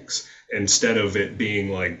things instead of it being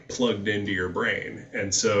like plugged into your brain.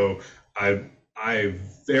 And so I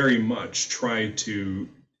very much try to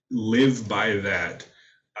live by that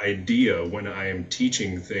idea when I am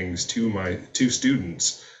teaching things to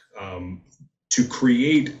students, to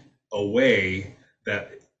create a way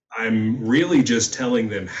that I'm really just telling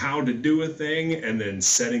them how to do a thing and then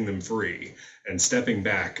setting them free and stepping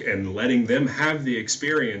back and letting them have the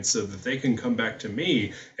experience so that they can come back to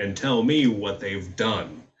me and tell me what they've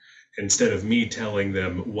done instead of me telling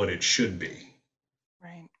them what it should be.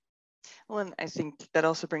 Right. Well, and I think that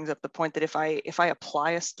also brings up the point that if I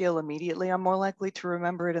apply a skill immediately, I'm more likely to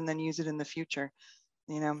remember it and then use it in the future.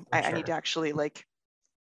 You know, I need to actually like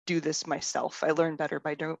do this myself. I learn better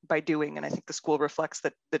by doing, and I think the school reflects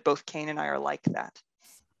that both Kane and I are like that.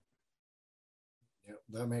 Yeah,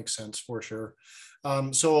 that makes sense for sure.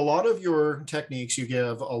 So a lot of your techniques, you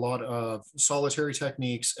give a lot of solitary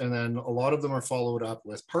techniques, and then a lot of them are followed up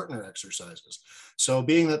with partner exercises. So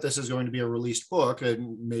being that this is going to be a released book, it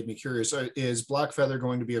made me curious, is Blackfeather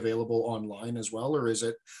going to be available online as well, or is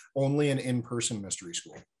it only an in-person mystery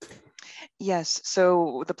school? Yes,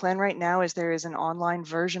 so the plan right now is there is an online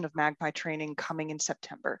version of Magpie training coming in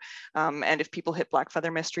September. And if people hit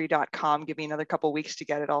blackfeathermystery.com, give me another couple weeks to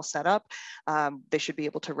get it all set up, they should be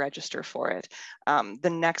able to register for it. The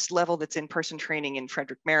next level that's in-person training in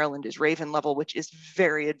Frederick, Maryland is Raven level, which is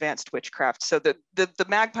very advanced witchcraft. So the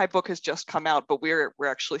Magpie book has just come out, but we're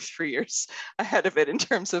actually 3 years ahead of it in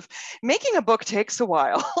terms of making a book takes a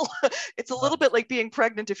while. It's a little bit like being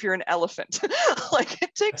pregnant if you're an elephant. Like,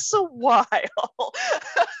 it takes a while.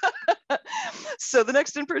 So the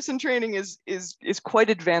next in-person training is quite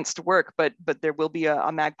advanced work, but there will be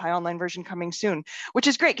a Magpie online version coming soon, which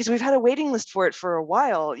is great because we've had a waiting list for it for a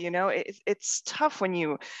while. You know, it's tough when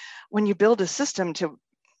you build a system to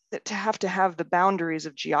have the boundaries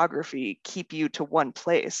of geography keep you to one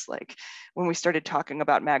place. Like when we started talking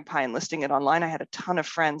about Magpie and listing it online, I had a ton of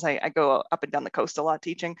friends. I go up and down the coast a lot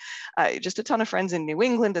teaching, just a ton of friends in New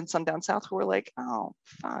England and some down south who were like, oh,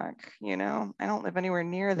 fuck, you know, I don't live anywhere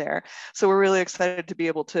near there. So we're really excited to be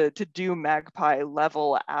able to do Magpie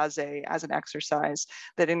level as an exercise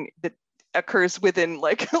that occurs within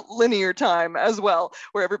like linear time as well,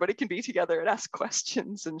 where everybody can be together and ask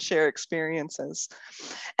questions and share experiences.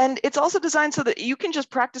 And it's also designed so that you can just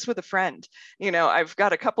practice with a friend. You know, I've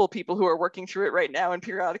got a couple of people who are working through it right now and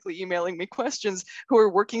periodically emailing me questions who are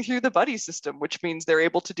working through the buddy system, which means they're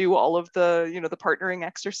able to do all of the, you know, the partnering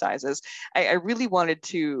exercises. I really wanted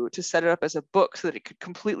to set it up as a book so that it could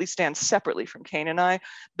completely stand separately from Kane and I,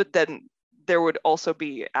 but then there would also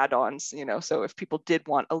be add-ons, you know, so if people did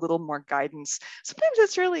want a little more guidance, sometimes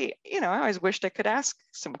it's really, you know, I always wished I could ask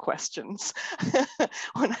some questions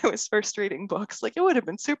when I was first reading books. Like it would have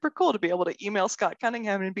been super cool to be able to email Scott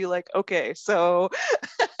Cunningham and be like, okay, so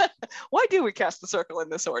why do we cast the circle in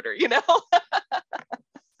this order, you know?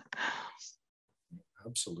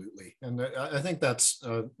 Absolutely. And I think that's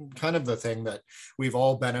kind of the thing that we've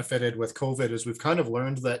all benefited with COVID is we've kind of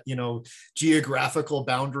learned that, you know, geographical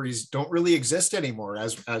boundaries don't really exist anymore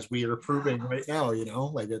as we are proving right now, you know,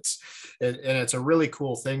 like and it's a really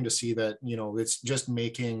cool thing to see that, you know, it's just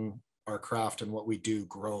making our craft and what we do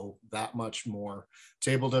grow that much more. It's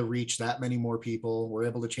able to reach that many more people. We're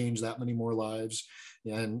able to change that many more lives.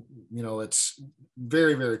 And, you know, it's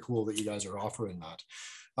very, very cool that you guys are offering that.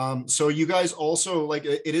 So you guys also, like,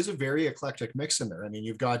 it is a very eclectic mix in there. I mean,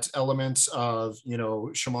 you've got elements of, you know,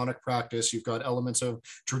 shamanic practice, you've got elements of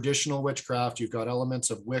traditional witchcraft, you've got elements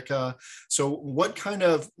of Wicca. So what kind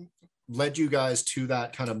of led you guys to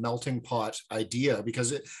that kind of melting pot idea?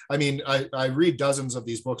 Because I mean, I read dozens of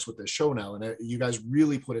these books with this show now, and you guys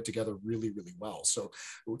really put it together really, really well. So,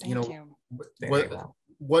 you know,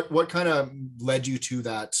 what kind of led you to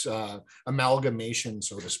that amalgamation,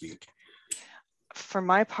 so to speak? For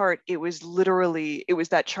my part, it was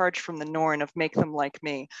that charge from the Norn of make them like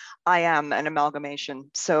me. I am an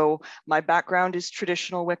amalgamation. So my background is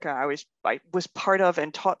traditional Wicca. I was part of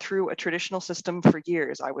and taught through a traditional system for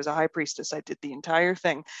years. I was a high priestess. I did the entire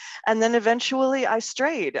thing. And then eventually I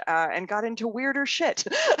strayed and got into weirder shit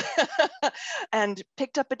and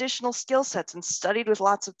picked up additional skill sets and studied with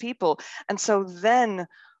lots of people. And so then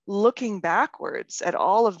looking backwards at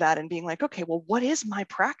all of that and being like, okay, well, what is my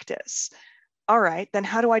practice? All right, then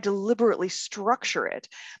how do I deliberately structure it?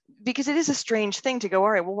 Because it is a strange thing to go,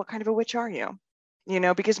 all right, well, what kind of a witch are you? You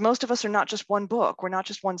know, because most of us are not just one book. We're not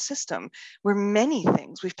just one system. We're many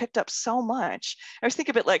things. We've picked up so much. I was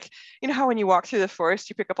thinking of it like, you know how when you walk through the forest,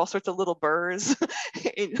 you pick up all sorts of little burrs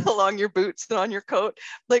along your boots and on your coat.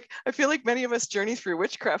 Like, I feel like many of us journey through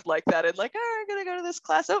witchcraft like that. And like, oh, I'm going to go to this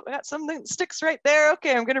class. Oh, I got something that sticks right there.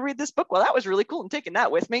 Okay, I'm going to read this book. Well, that was really cool. I'm taking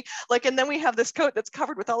that with me. Like, and then we have this coat that's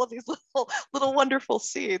covered with all of these little wonderful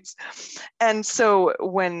seeds. And so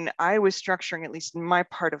when I was structuring, at least in my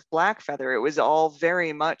part of Blackfeather, it was all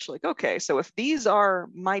very much like, okay, so if these are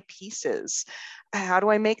my pieces, how do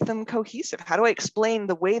I make them cohesive? How do I explain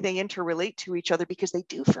the way they interrelate to each other? Because they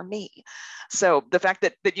do for me. So the fact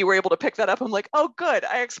that you were able to pick that up, I'm like, oh, good,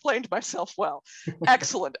 I explained myself well.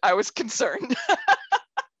 Excellent. I was concerned.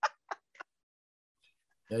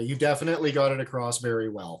 Yeah, you definitely got it across very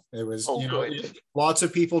well. It was, you know, lots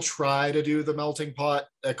of people try to do the melting pot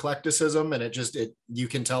eclecticism, and you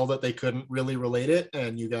can tell that they couldn't really relate it,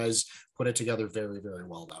 and you guys put it together very, very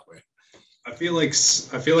well that way. I feel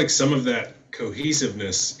like some of that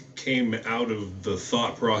cohesiveness came out of the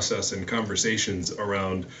thought process and conversations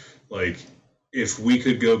around, like, if we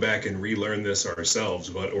could go back and relearn this ourselves,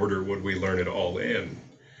 what order would we learn it all in?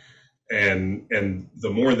 And the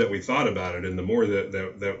more that we thought about it, and the more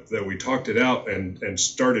that we talked it out and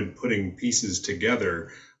started putting pieces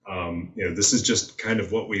together, you know, this is just kind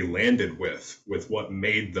of what we landed with what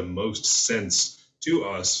made the most sense to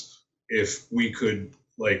us. If we could,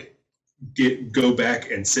 like, go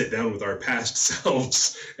back and sit down with our past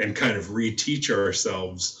selves and kind of reteach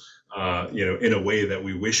ourselves, you know, in a way that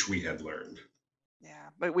we wish we had learned.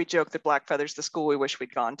 But we joke that Blackfeather's the school we wish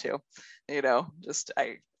we'd gone to. You know, just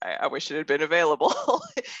I wish it had been available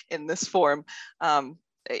in this form.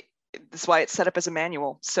 That's why it's set up as a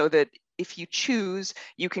manual, so that if you choose,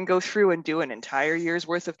 you can go through and do an entire year's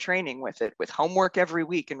worth of training with it, with homework every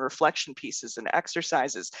week and reflection pieces and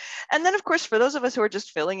exercises. And then, of course, for those of us who are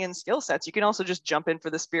just filling in skill sets, you can also just jump in for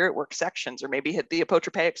the spirit work sections, or maybe hit the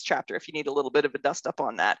apotropaics chapter if you need a little bit of a dust up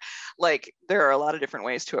on that. Like, there are a lot of different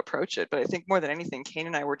ways to approach it. But I think more than anything, Kane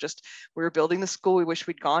and I we were building the school we wish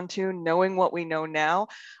we'd gone to, knowing what we know now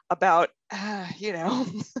about,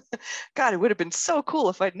 God, it would have been so cool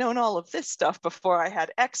if I'd known all of this stuff before I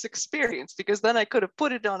had X experience, because then I could have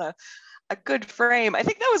put it on a good frame. I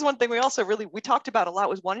think that was one thing we also we talked about a lot,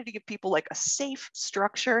 was wanting to give people like a safe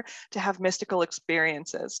structure to have mystical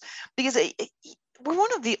experiences, because we're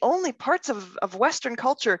one of the only parts of Western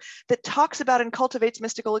culture that talks about and cultivates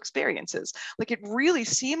mystical experiences. Like, it really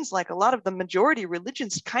seems like a lot of the majority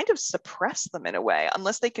religions kind of suppress them in a way,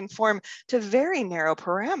 unless they conform to very narrow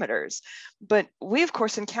parameters. But we, of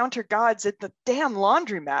course, encounter gods at the damn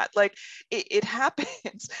laundromat. Like, it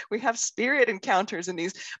happens. We have spirit encounters and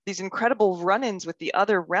these incredible run-ins with the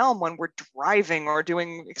other realm when we're driving or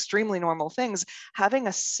doing extremely normal things. Having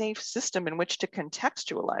a safe system in which to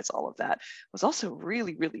contextualize all of that was also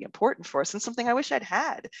really, really important for us, and something I wish I'd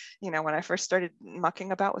had, when I first started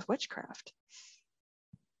mucking about with witchcraft.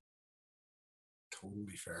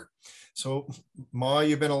 Totally fair. So, Ma,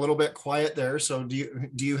 you've been a little bit quiet there. So do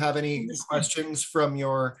you have any questions from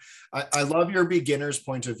your, I love your beginner's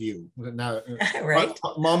point of view. Now, right?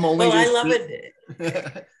 Mom only I love it.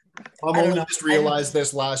 Mom only just realized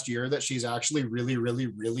this last year that she's actually really, really,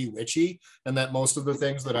 really witchy, and that most of the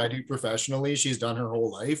things that I do professionally, she's done her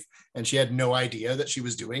whole life, and she had no idea that she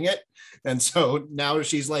was doing it. And so now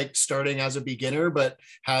she's like starting as a beginner, but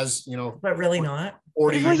has, but really not.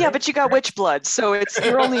 Well, yeah, but you got witch blood, so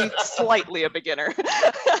you're only slightly a beginner.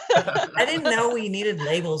 I didn't know we needed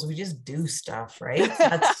labels. We just do stuff, right?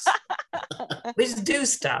 We just do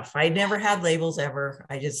stuff. I never had labels ever.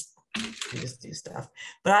 We just do stuff.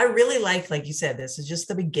 But I really like you said, this is just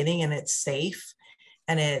the beginning, and it's safe,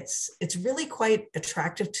 and it's really quite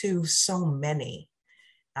attractive to so many.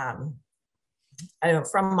 I know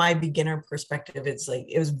from my beginner perspective, it's like,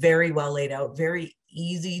 it was very well laid out, very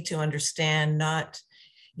easy to understand.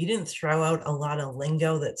 You didn't throw out a lot of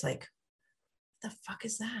lingo that's like, what the fuck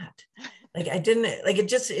is that? Like, I didn't, like, it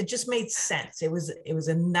just made sense. It was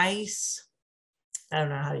a nice, I don't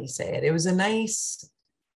know how you say it. It was a nice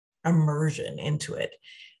immersion into it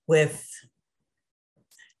with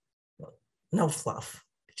no fluff,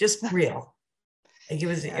 just real. Like, it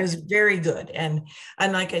was very good. And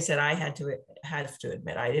like I said, I have to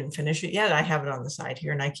admit, I didn't finish it yet. I have it on the side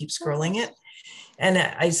here, and I keep scrolling it. And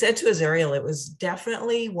I said to Azariel, it was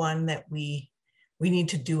definitely one that we need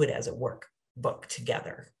to do it as a workbook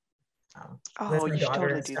together. With my daughter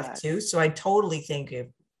and stuff too. So I totally think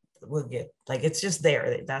we'll get, like, it's just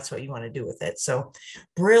there. That's what you want to do with it. So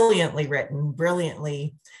brilliantly written,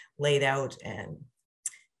 brilliantly laid out, and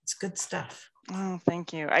it's good stuff. Oh,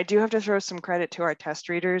 thank you. I do have to throw some credit to our test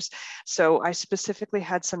readers. So I specifically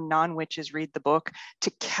had some non-witches read the book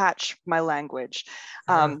to catch my language.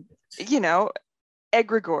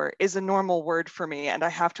 Egregore is a normal word for me, and I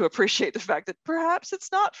have to appreciate the fact that perhaps it's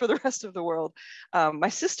not for the rest of the world. My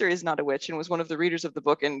sister is not a witch and was one of the readers of the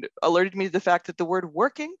book, and alerted me to the fact that the word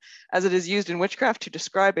working, as it is used in witchcraft to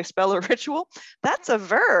describe a spell or ritual, that's a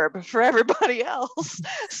verb for everybody else.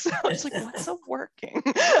 So it's like, what's a working?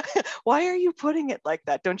 Why are you putting it like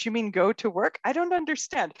that? Don't you mean go to work? I don't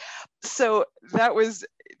understand. So that was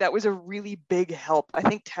a really big help. I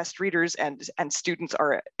think test readers and students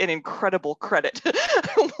are an incredible credit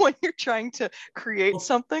when you're trying to create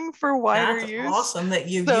something for wider use. That's awesome that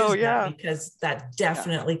you use that, because that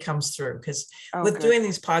definitely comes through. Because with doing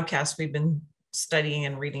these podcasts, we've been studying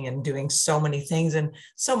and reading and doing so many things, and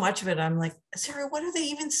so much of it, I'm like, Sarah, what are they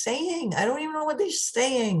even saying? I don't even know what they're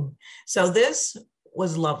saying. So this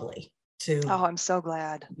was lovely to. Oh, I'm so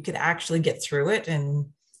glad you could actually get through it and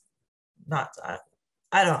not.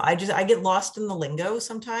 I don't know. I get lost in the lingo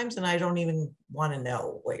sometimes, and I don't even want to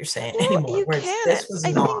know what you're saying anymore. You can. This was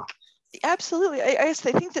not. Absolutely. I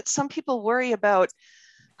think that some people worry about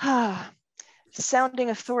sounding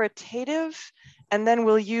authoritative, and then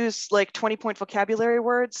we'll use like 20-point vocabulary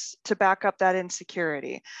words to back up that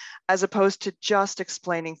insecurity, as opposed to just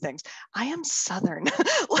explaining things. I am Southern.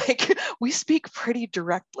 Like, we speak pretty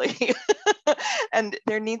directly. And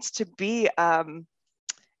there needs to be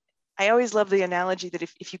I always love the analogy that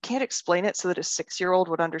if you can't explain it so that a 6-year-old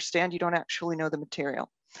would understand, you don't actually know the material.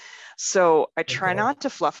 So I try not to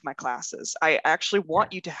fluff my classes. I actually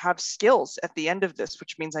want you to have skills at the end of this,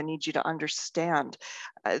 which means I need you to understand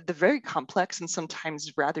the very complex and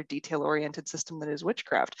sometimes rather detail-oriented system that is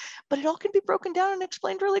witchcraft. But it all can be broken down and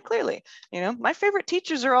explained really clearly. You know, my favorite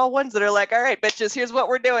teachers are all ones that are like, all right, bitches, here's what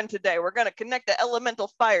we're doing today. We're going to connect the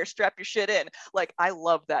elemental fire, strap your shit in. Like, I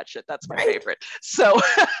love that shit. That's my favorite. So,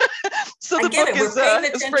 so the book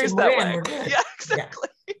is phrased that way. Yeah, exactly.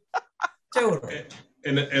 Yeah. Totally.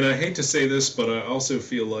 And I hate to say this, but I also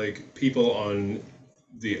feel like people on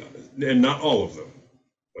and not all of them,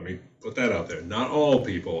 let me put that out there, not all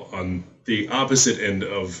people on the opposite end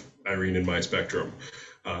of Irene and my spectrum.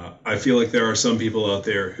 I feel like there are some people out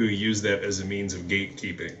there who use that as a means of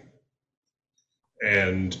gatekeeping,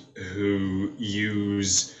 and who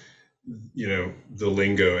use, you know, the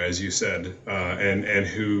lingo, as you said, and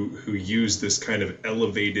who use this kind of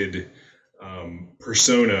elevated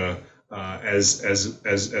persona as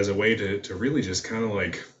a way to really just kind of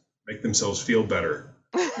like make themselves feel better,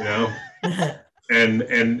 you know.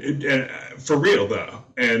 and for real though,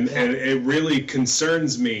 and it really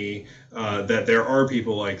concerns me that there are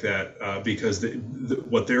people like that, because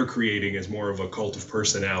what they're creating is more of a cult of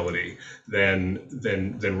personality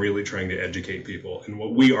than really trying to educate people. And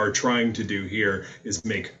what we are trying to do here is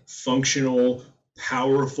make functional,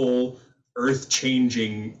 powerful,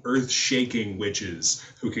 earth-changing, earth-shaking witches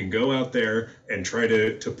who can go out there and try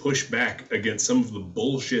to push back against some of the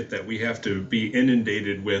bullshit that we have to be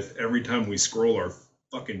inundated with every time we scroll our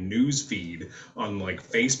fucking news feed on like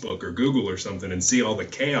Facebook or Google or something and see all the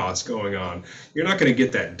chaos going on. You're not going to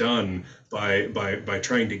get that done by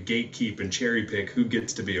trying to gatekeep and cherry pick who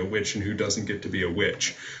gets to be a witch and who doesn't get to be a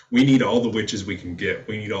witch. We need all the witches we can get.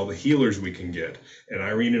 We need all the healers we can get. And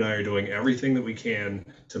Irene and I are doing everything that we can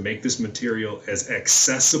to make this material as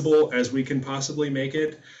accessible as we can possibly make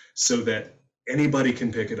it, so that anybody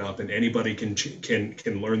can pick it up and anybody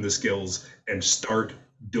can learn the skills and start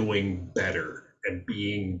doing better and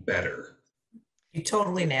being better. You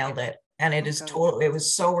totally nailed it. And it is totally, it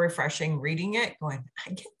was so refreshing reading it, going,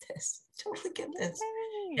 I get this, totally get this.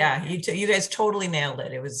 Yeah, you guys totally nailed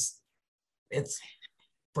it. It's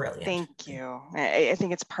brilliant. Thank you. I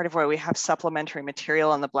think it's part of why we have supplementary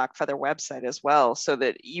material on the Black Feather website as well, so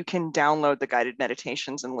that you can download the guided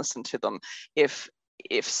meditations and listen to them. If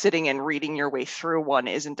sitting and reading your way through one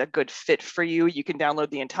isn't a good fit for you, you can download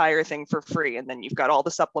the entire thing for free, and then you've got all the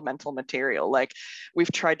supplemental material. Like,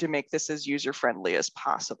 we've tried to make this as user-friendly as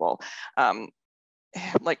possible.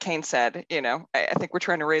 Like Kane said, you know, I think we're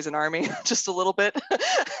trying to raise an army just a little bit.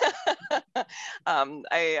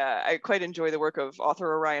 I quite enjoy the work of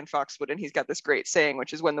author Orion Foxwood, and he's got this great saying,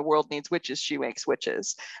 which is, when the world needs witches, she makes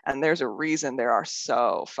witches. And there's a reason there are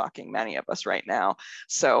so fucking many of us right now.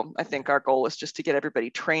 So I think our goal is just to get everybody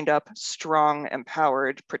trained up, strong,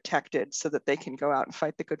 empowered, protected, so that they can go out and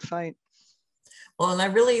fight the good fight. Well, and I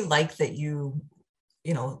really like that you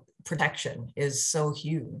know, protection is so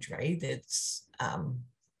huge, right? It's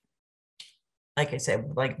like I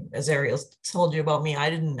said, like as Ariel told you about me, I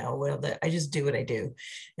didn't know that. I just do what I do.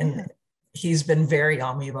 And he's been very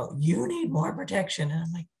on me about, you need more protection. And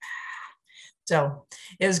I'm like, So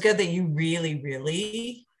it was good that you really,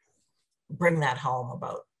 really bring that home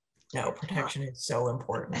about, no, protection is so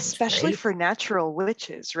important, especially right? for natural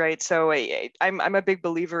witches, right? So I'm a big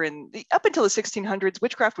believer in up until the 1600s,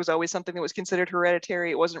 witchcraft was always something that was considered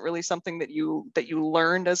hereditary. It wasn't really something that you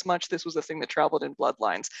learned as much. This was a thing that traveled in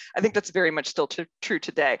bloodlines. I think that's very much still true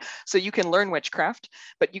today. So you can learn witchcraft,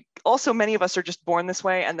 but you also, many of us are just born this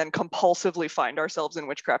way and then compulsively find ourselves in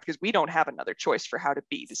witchcraft because we don't have another choice for how to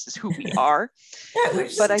be. This is who we are.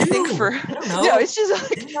 But I think for it's just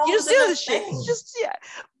like, you just do this shit. It's just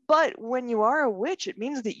But when you are a witch, it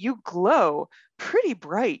means that you glow pretty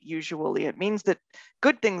bright, usually. It means that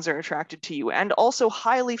good things are attracted to you, and also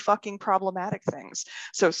highly fucking problematic things.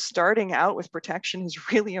 So starting out with protection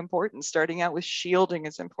is really important. Starting out with shielding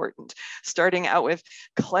is important. Starting out with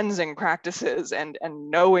cleansing practices and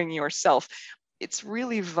knowing yourself. It's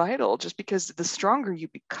really vital, just because the stronger you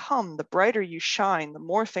become, the brighter you shine, the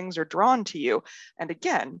more things are drawn to you. And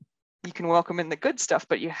again, you can welcome in the good stuff,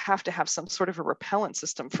 but you have to have some sort of a repellent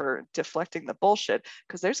system for deflecting the bullshit,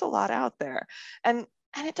 because there's a lot out there. And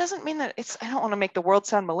it doesn't mean that I don't want to make the world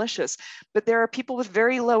sound malicious, but there are people with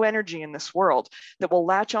very low energy in this world that will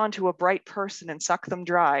latch onto a bright person and suck them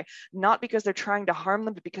dry, not because they're trying to harm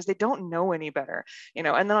them, but because they don't know any better, you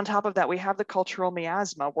know. And then on top of that, we have the cultural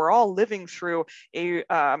miasma. We're all living through a,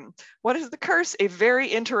 what is the curse? A very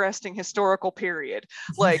interesting historical period.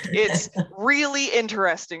 Like, it's really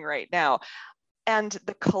interesting right now. And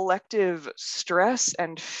the collective stress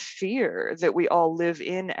and fear that we all live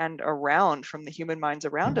in and around from the human minds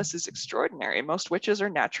around us is extraordinary. Most witches are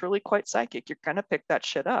naturally quite psychic. You're going to pick that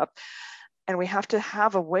shit up. And we have to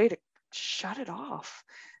have a way to shut it off.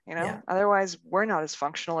 Otherwise we're not as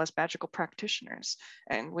functional as magical practitioners,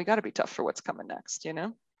 and we got to be tough for what's coming next.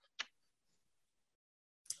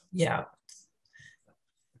 Yeah.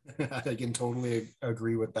 I can totally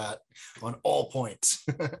agree with that on all points.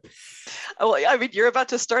 Well, I mean, you're about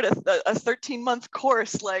to start a 13-month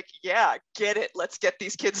course. Like, yeah, get it. Let's get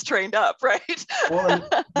these kids trained up, right? Well,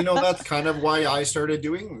 and, that's kind of why I started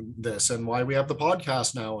doing this, and why we have the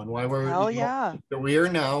podcast now, and why we are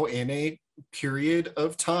now in a period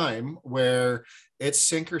of time where it's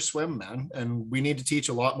sink or swim, man, and we need to teach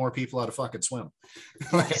a lot more people how to fucking swim.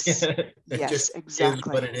 Yes, yes, exactly. Is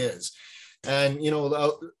what it is. And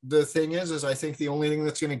the thing is I think the only thing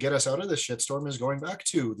that's going to get us out of this shitstorm is going back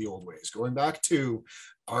to the old ways, going back to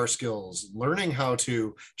our skills, learning how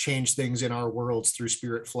to change things in our worlds through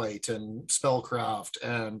spirit flight and spellcraft,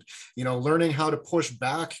 and learning how to push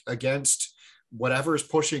back against whatever's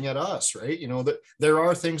pushing at us, right? That there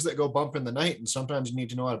are things that go bump in the night, and sometimes you need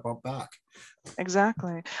to know how to bump back.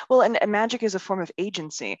 Exactly. Well, and magic is a form of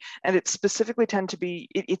agency, and it specifically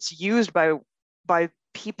it's used by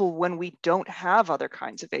people when we don't have other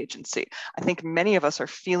kinds of agency. I think many of us are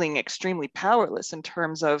feeling extremely powerless in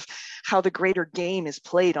terms of how the greater game is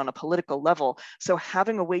played on a political level. So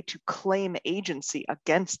having a way to claim agency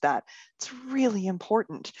against that, it's really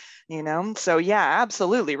important, So yeah,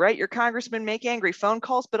 absolutely, right? Your congressman, make angry phone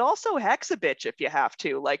calls, but also hex a bitch if you have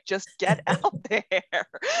to. Like, just get out there.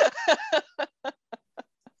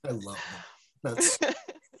 I love that. That's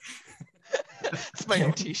it's my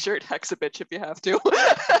new t-shirt, hex a bitch if you have to.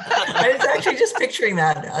 I was actually just picturing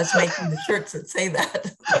that, us making the shirts that say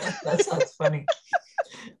that. That sounds funny.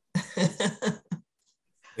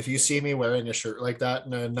 If you see me wearing a shirt like that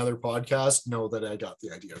in another podcast, know that I got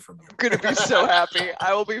the idea from you. I'm gonna be so happy.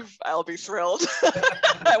 I'll be thrilled.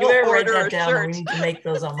 I will order a shirt. We need to make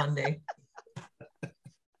those on Monday.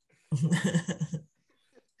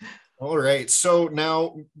 All right. So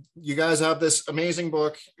now you guys have this amazing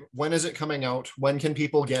book. When is it coming out? When can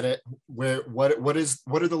people get it? What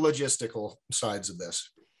are the logistical sides of this?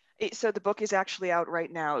 So the book is actually out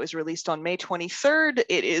right now. It was released on May 23rd.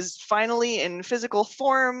 It is finally in physical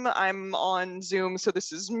form. I'm on Zoom, so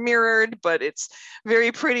this is mirrored, but it's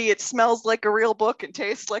very pretty. It smells like a real book and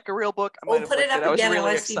tastes like a real book. Put it up again. I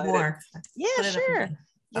want to see more. Yeah, sure.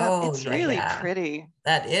 Yeah, it's really pretty.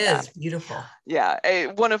 That is beautiful.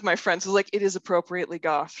 Yeah, one of my friends was like, it is appropriately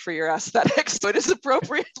goth for your aesthetics, so it is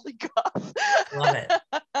appropriately goth. Love it.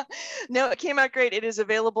 No, it came out great. It is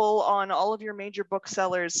available on all of your major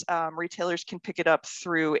booksellers. Retailers can pick it up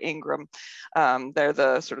through Ingram. They're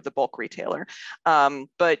the sort of the bulk retailer.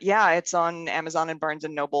 But yeah, it's on Amazon and Barnes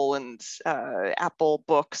and Noble and Apple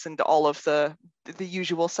Books and all of the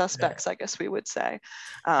usual suspects, I guess we would say.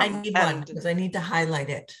 I need one because I need to highlight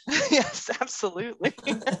it. Yes, absolutely.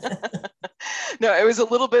 No, it was a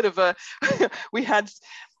little bit of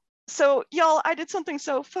so y'all, I did something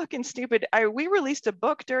so fucking stupid. We released a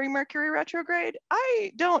book during Mercury retrograde.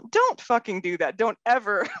 I don't fucking do that. Don't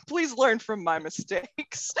ever, please learn from my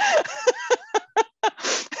mistakes.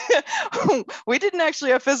 We didn't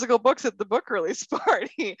actually have physical books at the book release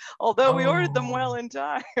party, although we ordered them well in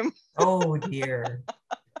time. Oh dear.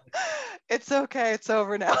 It's okay, it's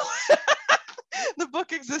over now. The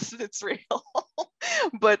book existed, it's real.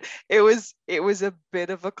 But it was a bit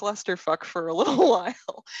of a clusterfuck for a little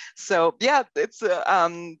while. So yeah, it's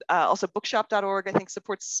also bookshop.org, I think,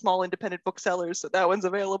 supports small independent booksellers, so that one's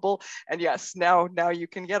available. And yes, now you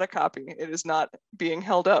can get a copy. It is not being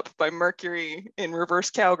held up by Mercury in reverse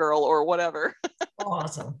cowgirl or whatever.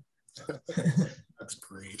 Awesome. That's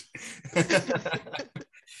great.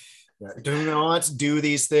 Do not do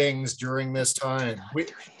these things during this time.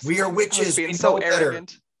 We are witches. Being so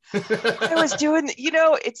arrogant. I was doing,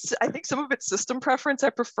 I think some of it's system preference. I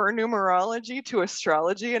prefer numerology to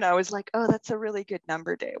astrology. And I was like, oh, that's a really good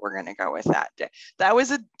number day. We're going to go with that day. That was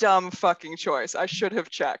a dumb fucking choice. I should have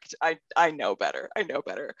checked. I know better.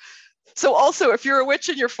 So also, if you're a witch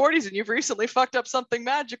in your 40s and you've recently fucked up something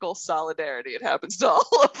magical, solidarity. It happens to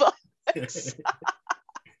all of us.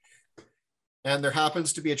 And there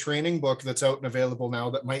happens to be a training book that's out and available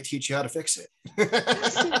now that might teach you how to fix it.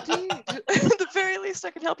 Yes, indeed. At the very least,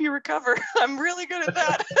 I can help you recover. I'm really good at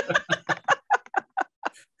that.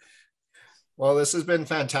 Well, this has been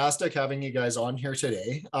fantastic having you guys on here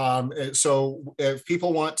today. So if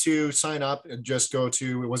people want to sign up, just go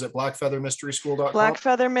to, was it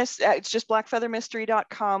blackfeathermysteryschool.com? It's just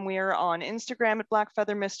blackfeathermystery.com. We are on Instagram at Black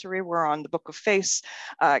Feather Mystery. We're on the Book of Face.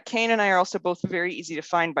 Kane and I are also both very easy to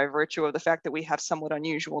find by virtue of the fact that we have somewhat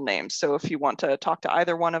unusual names. So if you want to talk to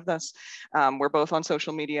either one of us, we're both on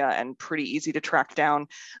social media and pretty easy to track down.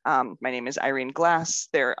 My name is Irene Glass.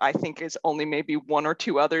 There, I think, is only maybe one or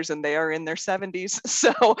two others, and they are in their 70s.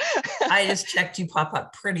 So I just checked, you pop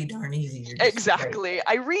up pretty darn easy. Exactly.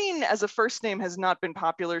 Irene as a first name has not been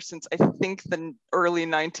popular since I think the early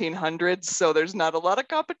 1900s. So there's not a lot of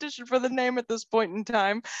competition for the name at this point in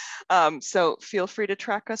time. So feel free to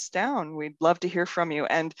track us down. We'd love to hear from you.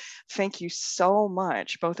 And thank you so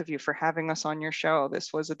much, both of you, for having us on your show.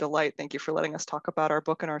 This was a delight. Thank you for letting us talk about our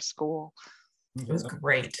book and our school. It was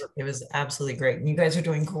great. It was absolutely great. And you guys are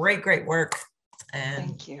doing great work. And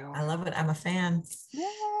thank you. I love it. I'm a fan. Yay!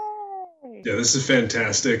 Yeah, this is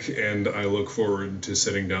fantastic, and I look forward to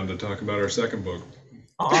sitting down to talk about our second book.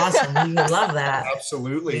 Awesome. We love that.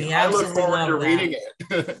 Absolutely. I look forward to reading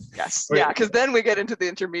it. Yes. Yeah, because then we get into the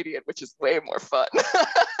intermediate, which is way more fun.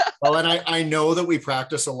 Well, and I know that we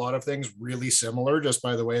practice a lot of things really similar just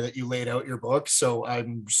by the way that you laid out your book. So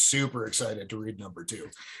I'm super excited to read number 2.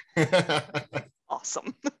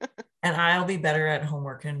 Awesome. And I'll be better at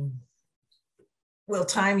homework and will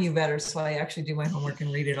time you better, so I actually do my homework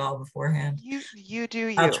and read it all beforehand. You do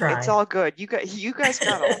you. I'll try. It's all good. You guys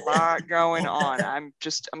got a lot going on. I'm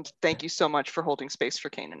thank you so much for holding space for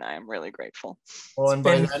Kane and I. I'm really grateful. Well, and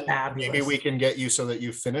by then maybe we can get you so that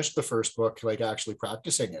you finished the first book, like actually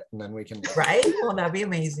practicing it, and then we can. Right? Well, that'd be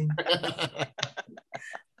amazing.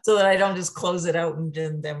 So that I don't just close it out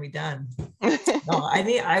and then we're done. No,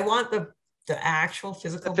 I want the actual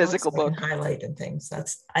physical book, highlight and things.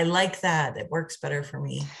 I like that. It works better for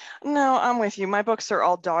me. No, I'm with you. My books are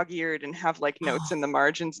all dog-eared and have like notes in the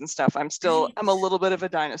margins and stuff. I'm a little bit of a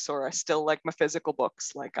dinosaur. I still like my physical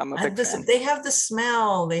books. Like I'm a big fan. They have the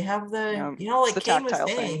smell. They have the, like Kane was saying,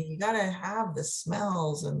 thing. You gotta have the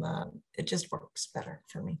smells and it just works better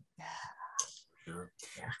for me. Sure.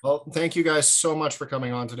 Yeah. Well, thank you guys so much for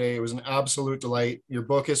coming on today. It was an absolute delight. Your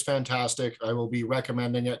book is fantastic. I will be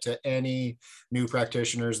recommending it to any new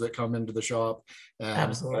practitioners that come into the shop. And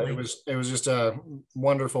absolutely. It was just a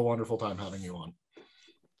wonderful time having you on. Thank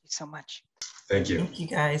you so much. Thank you. Thank you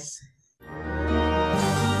guys.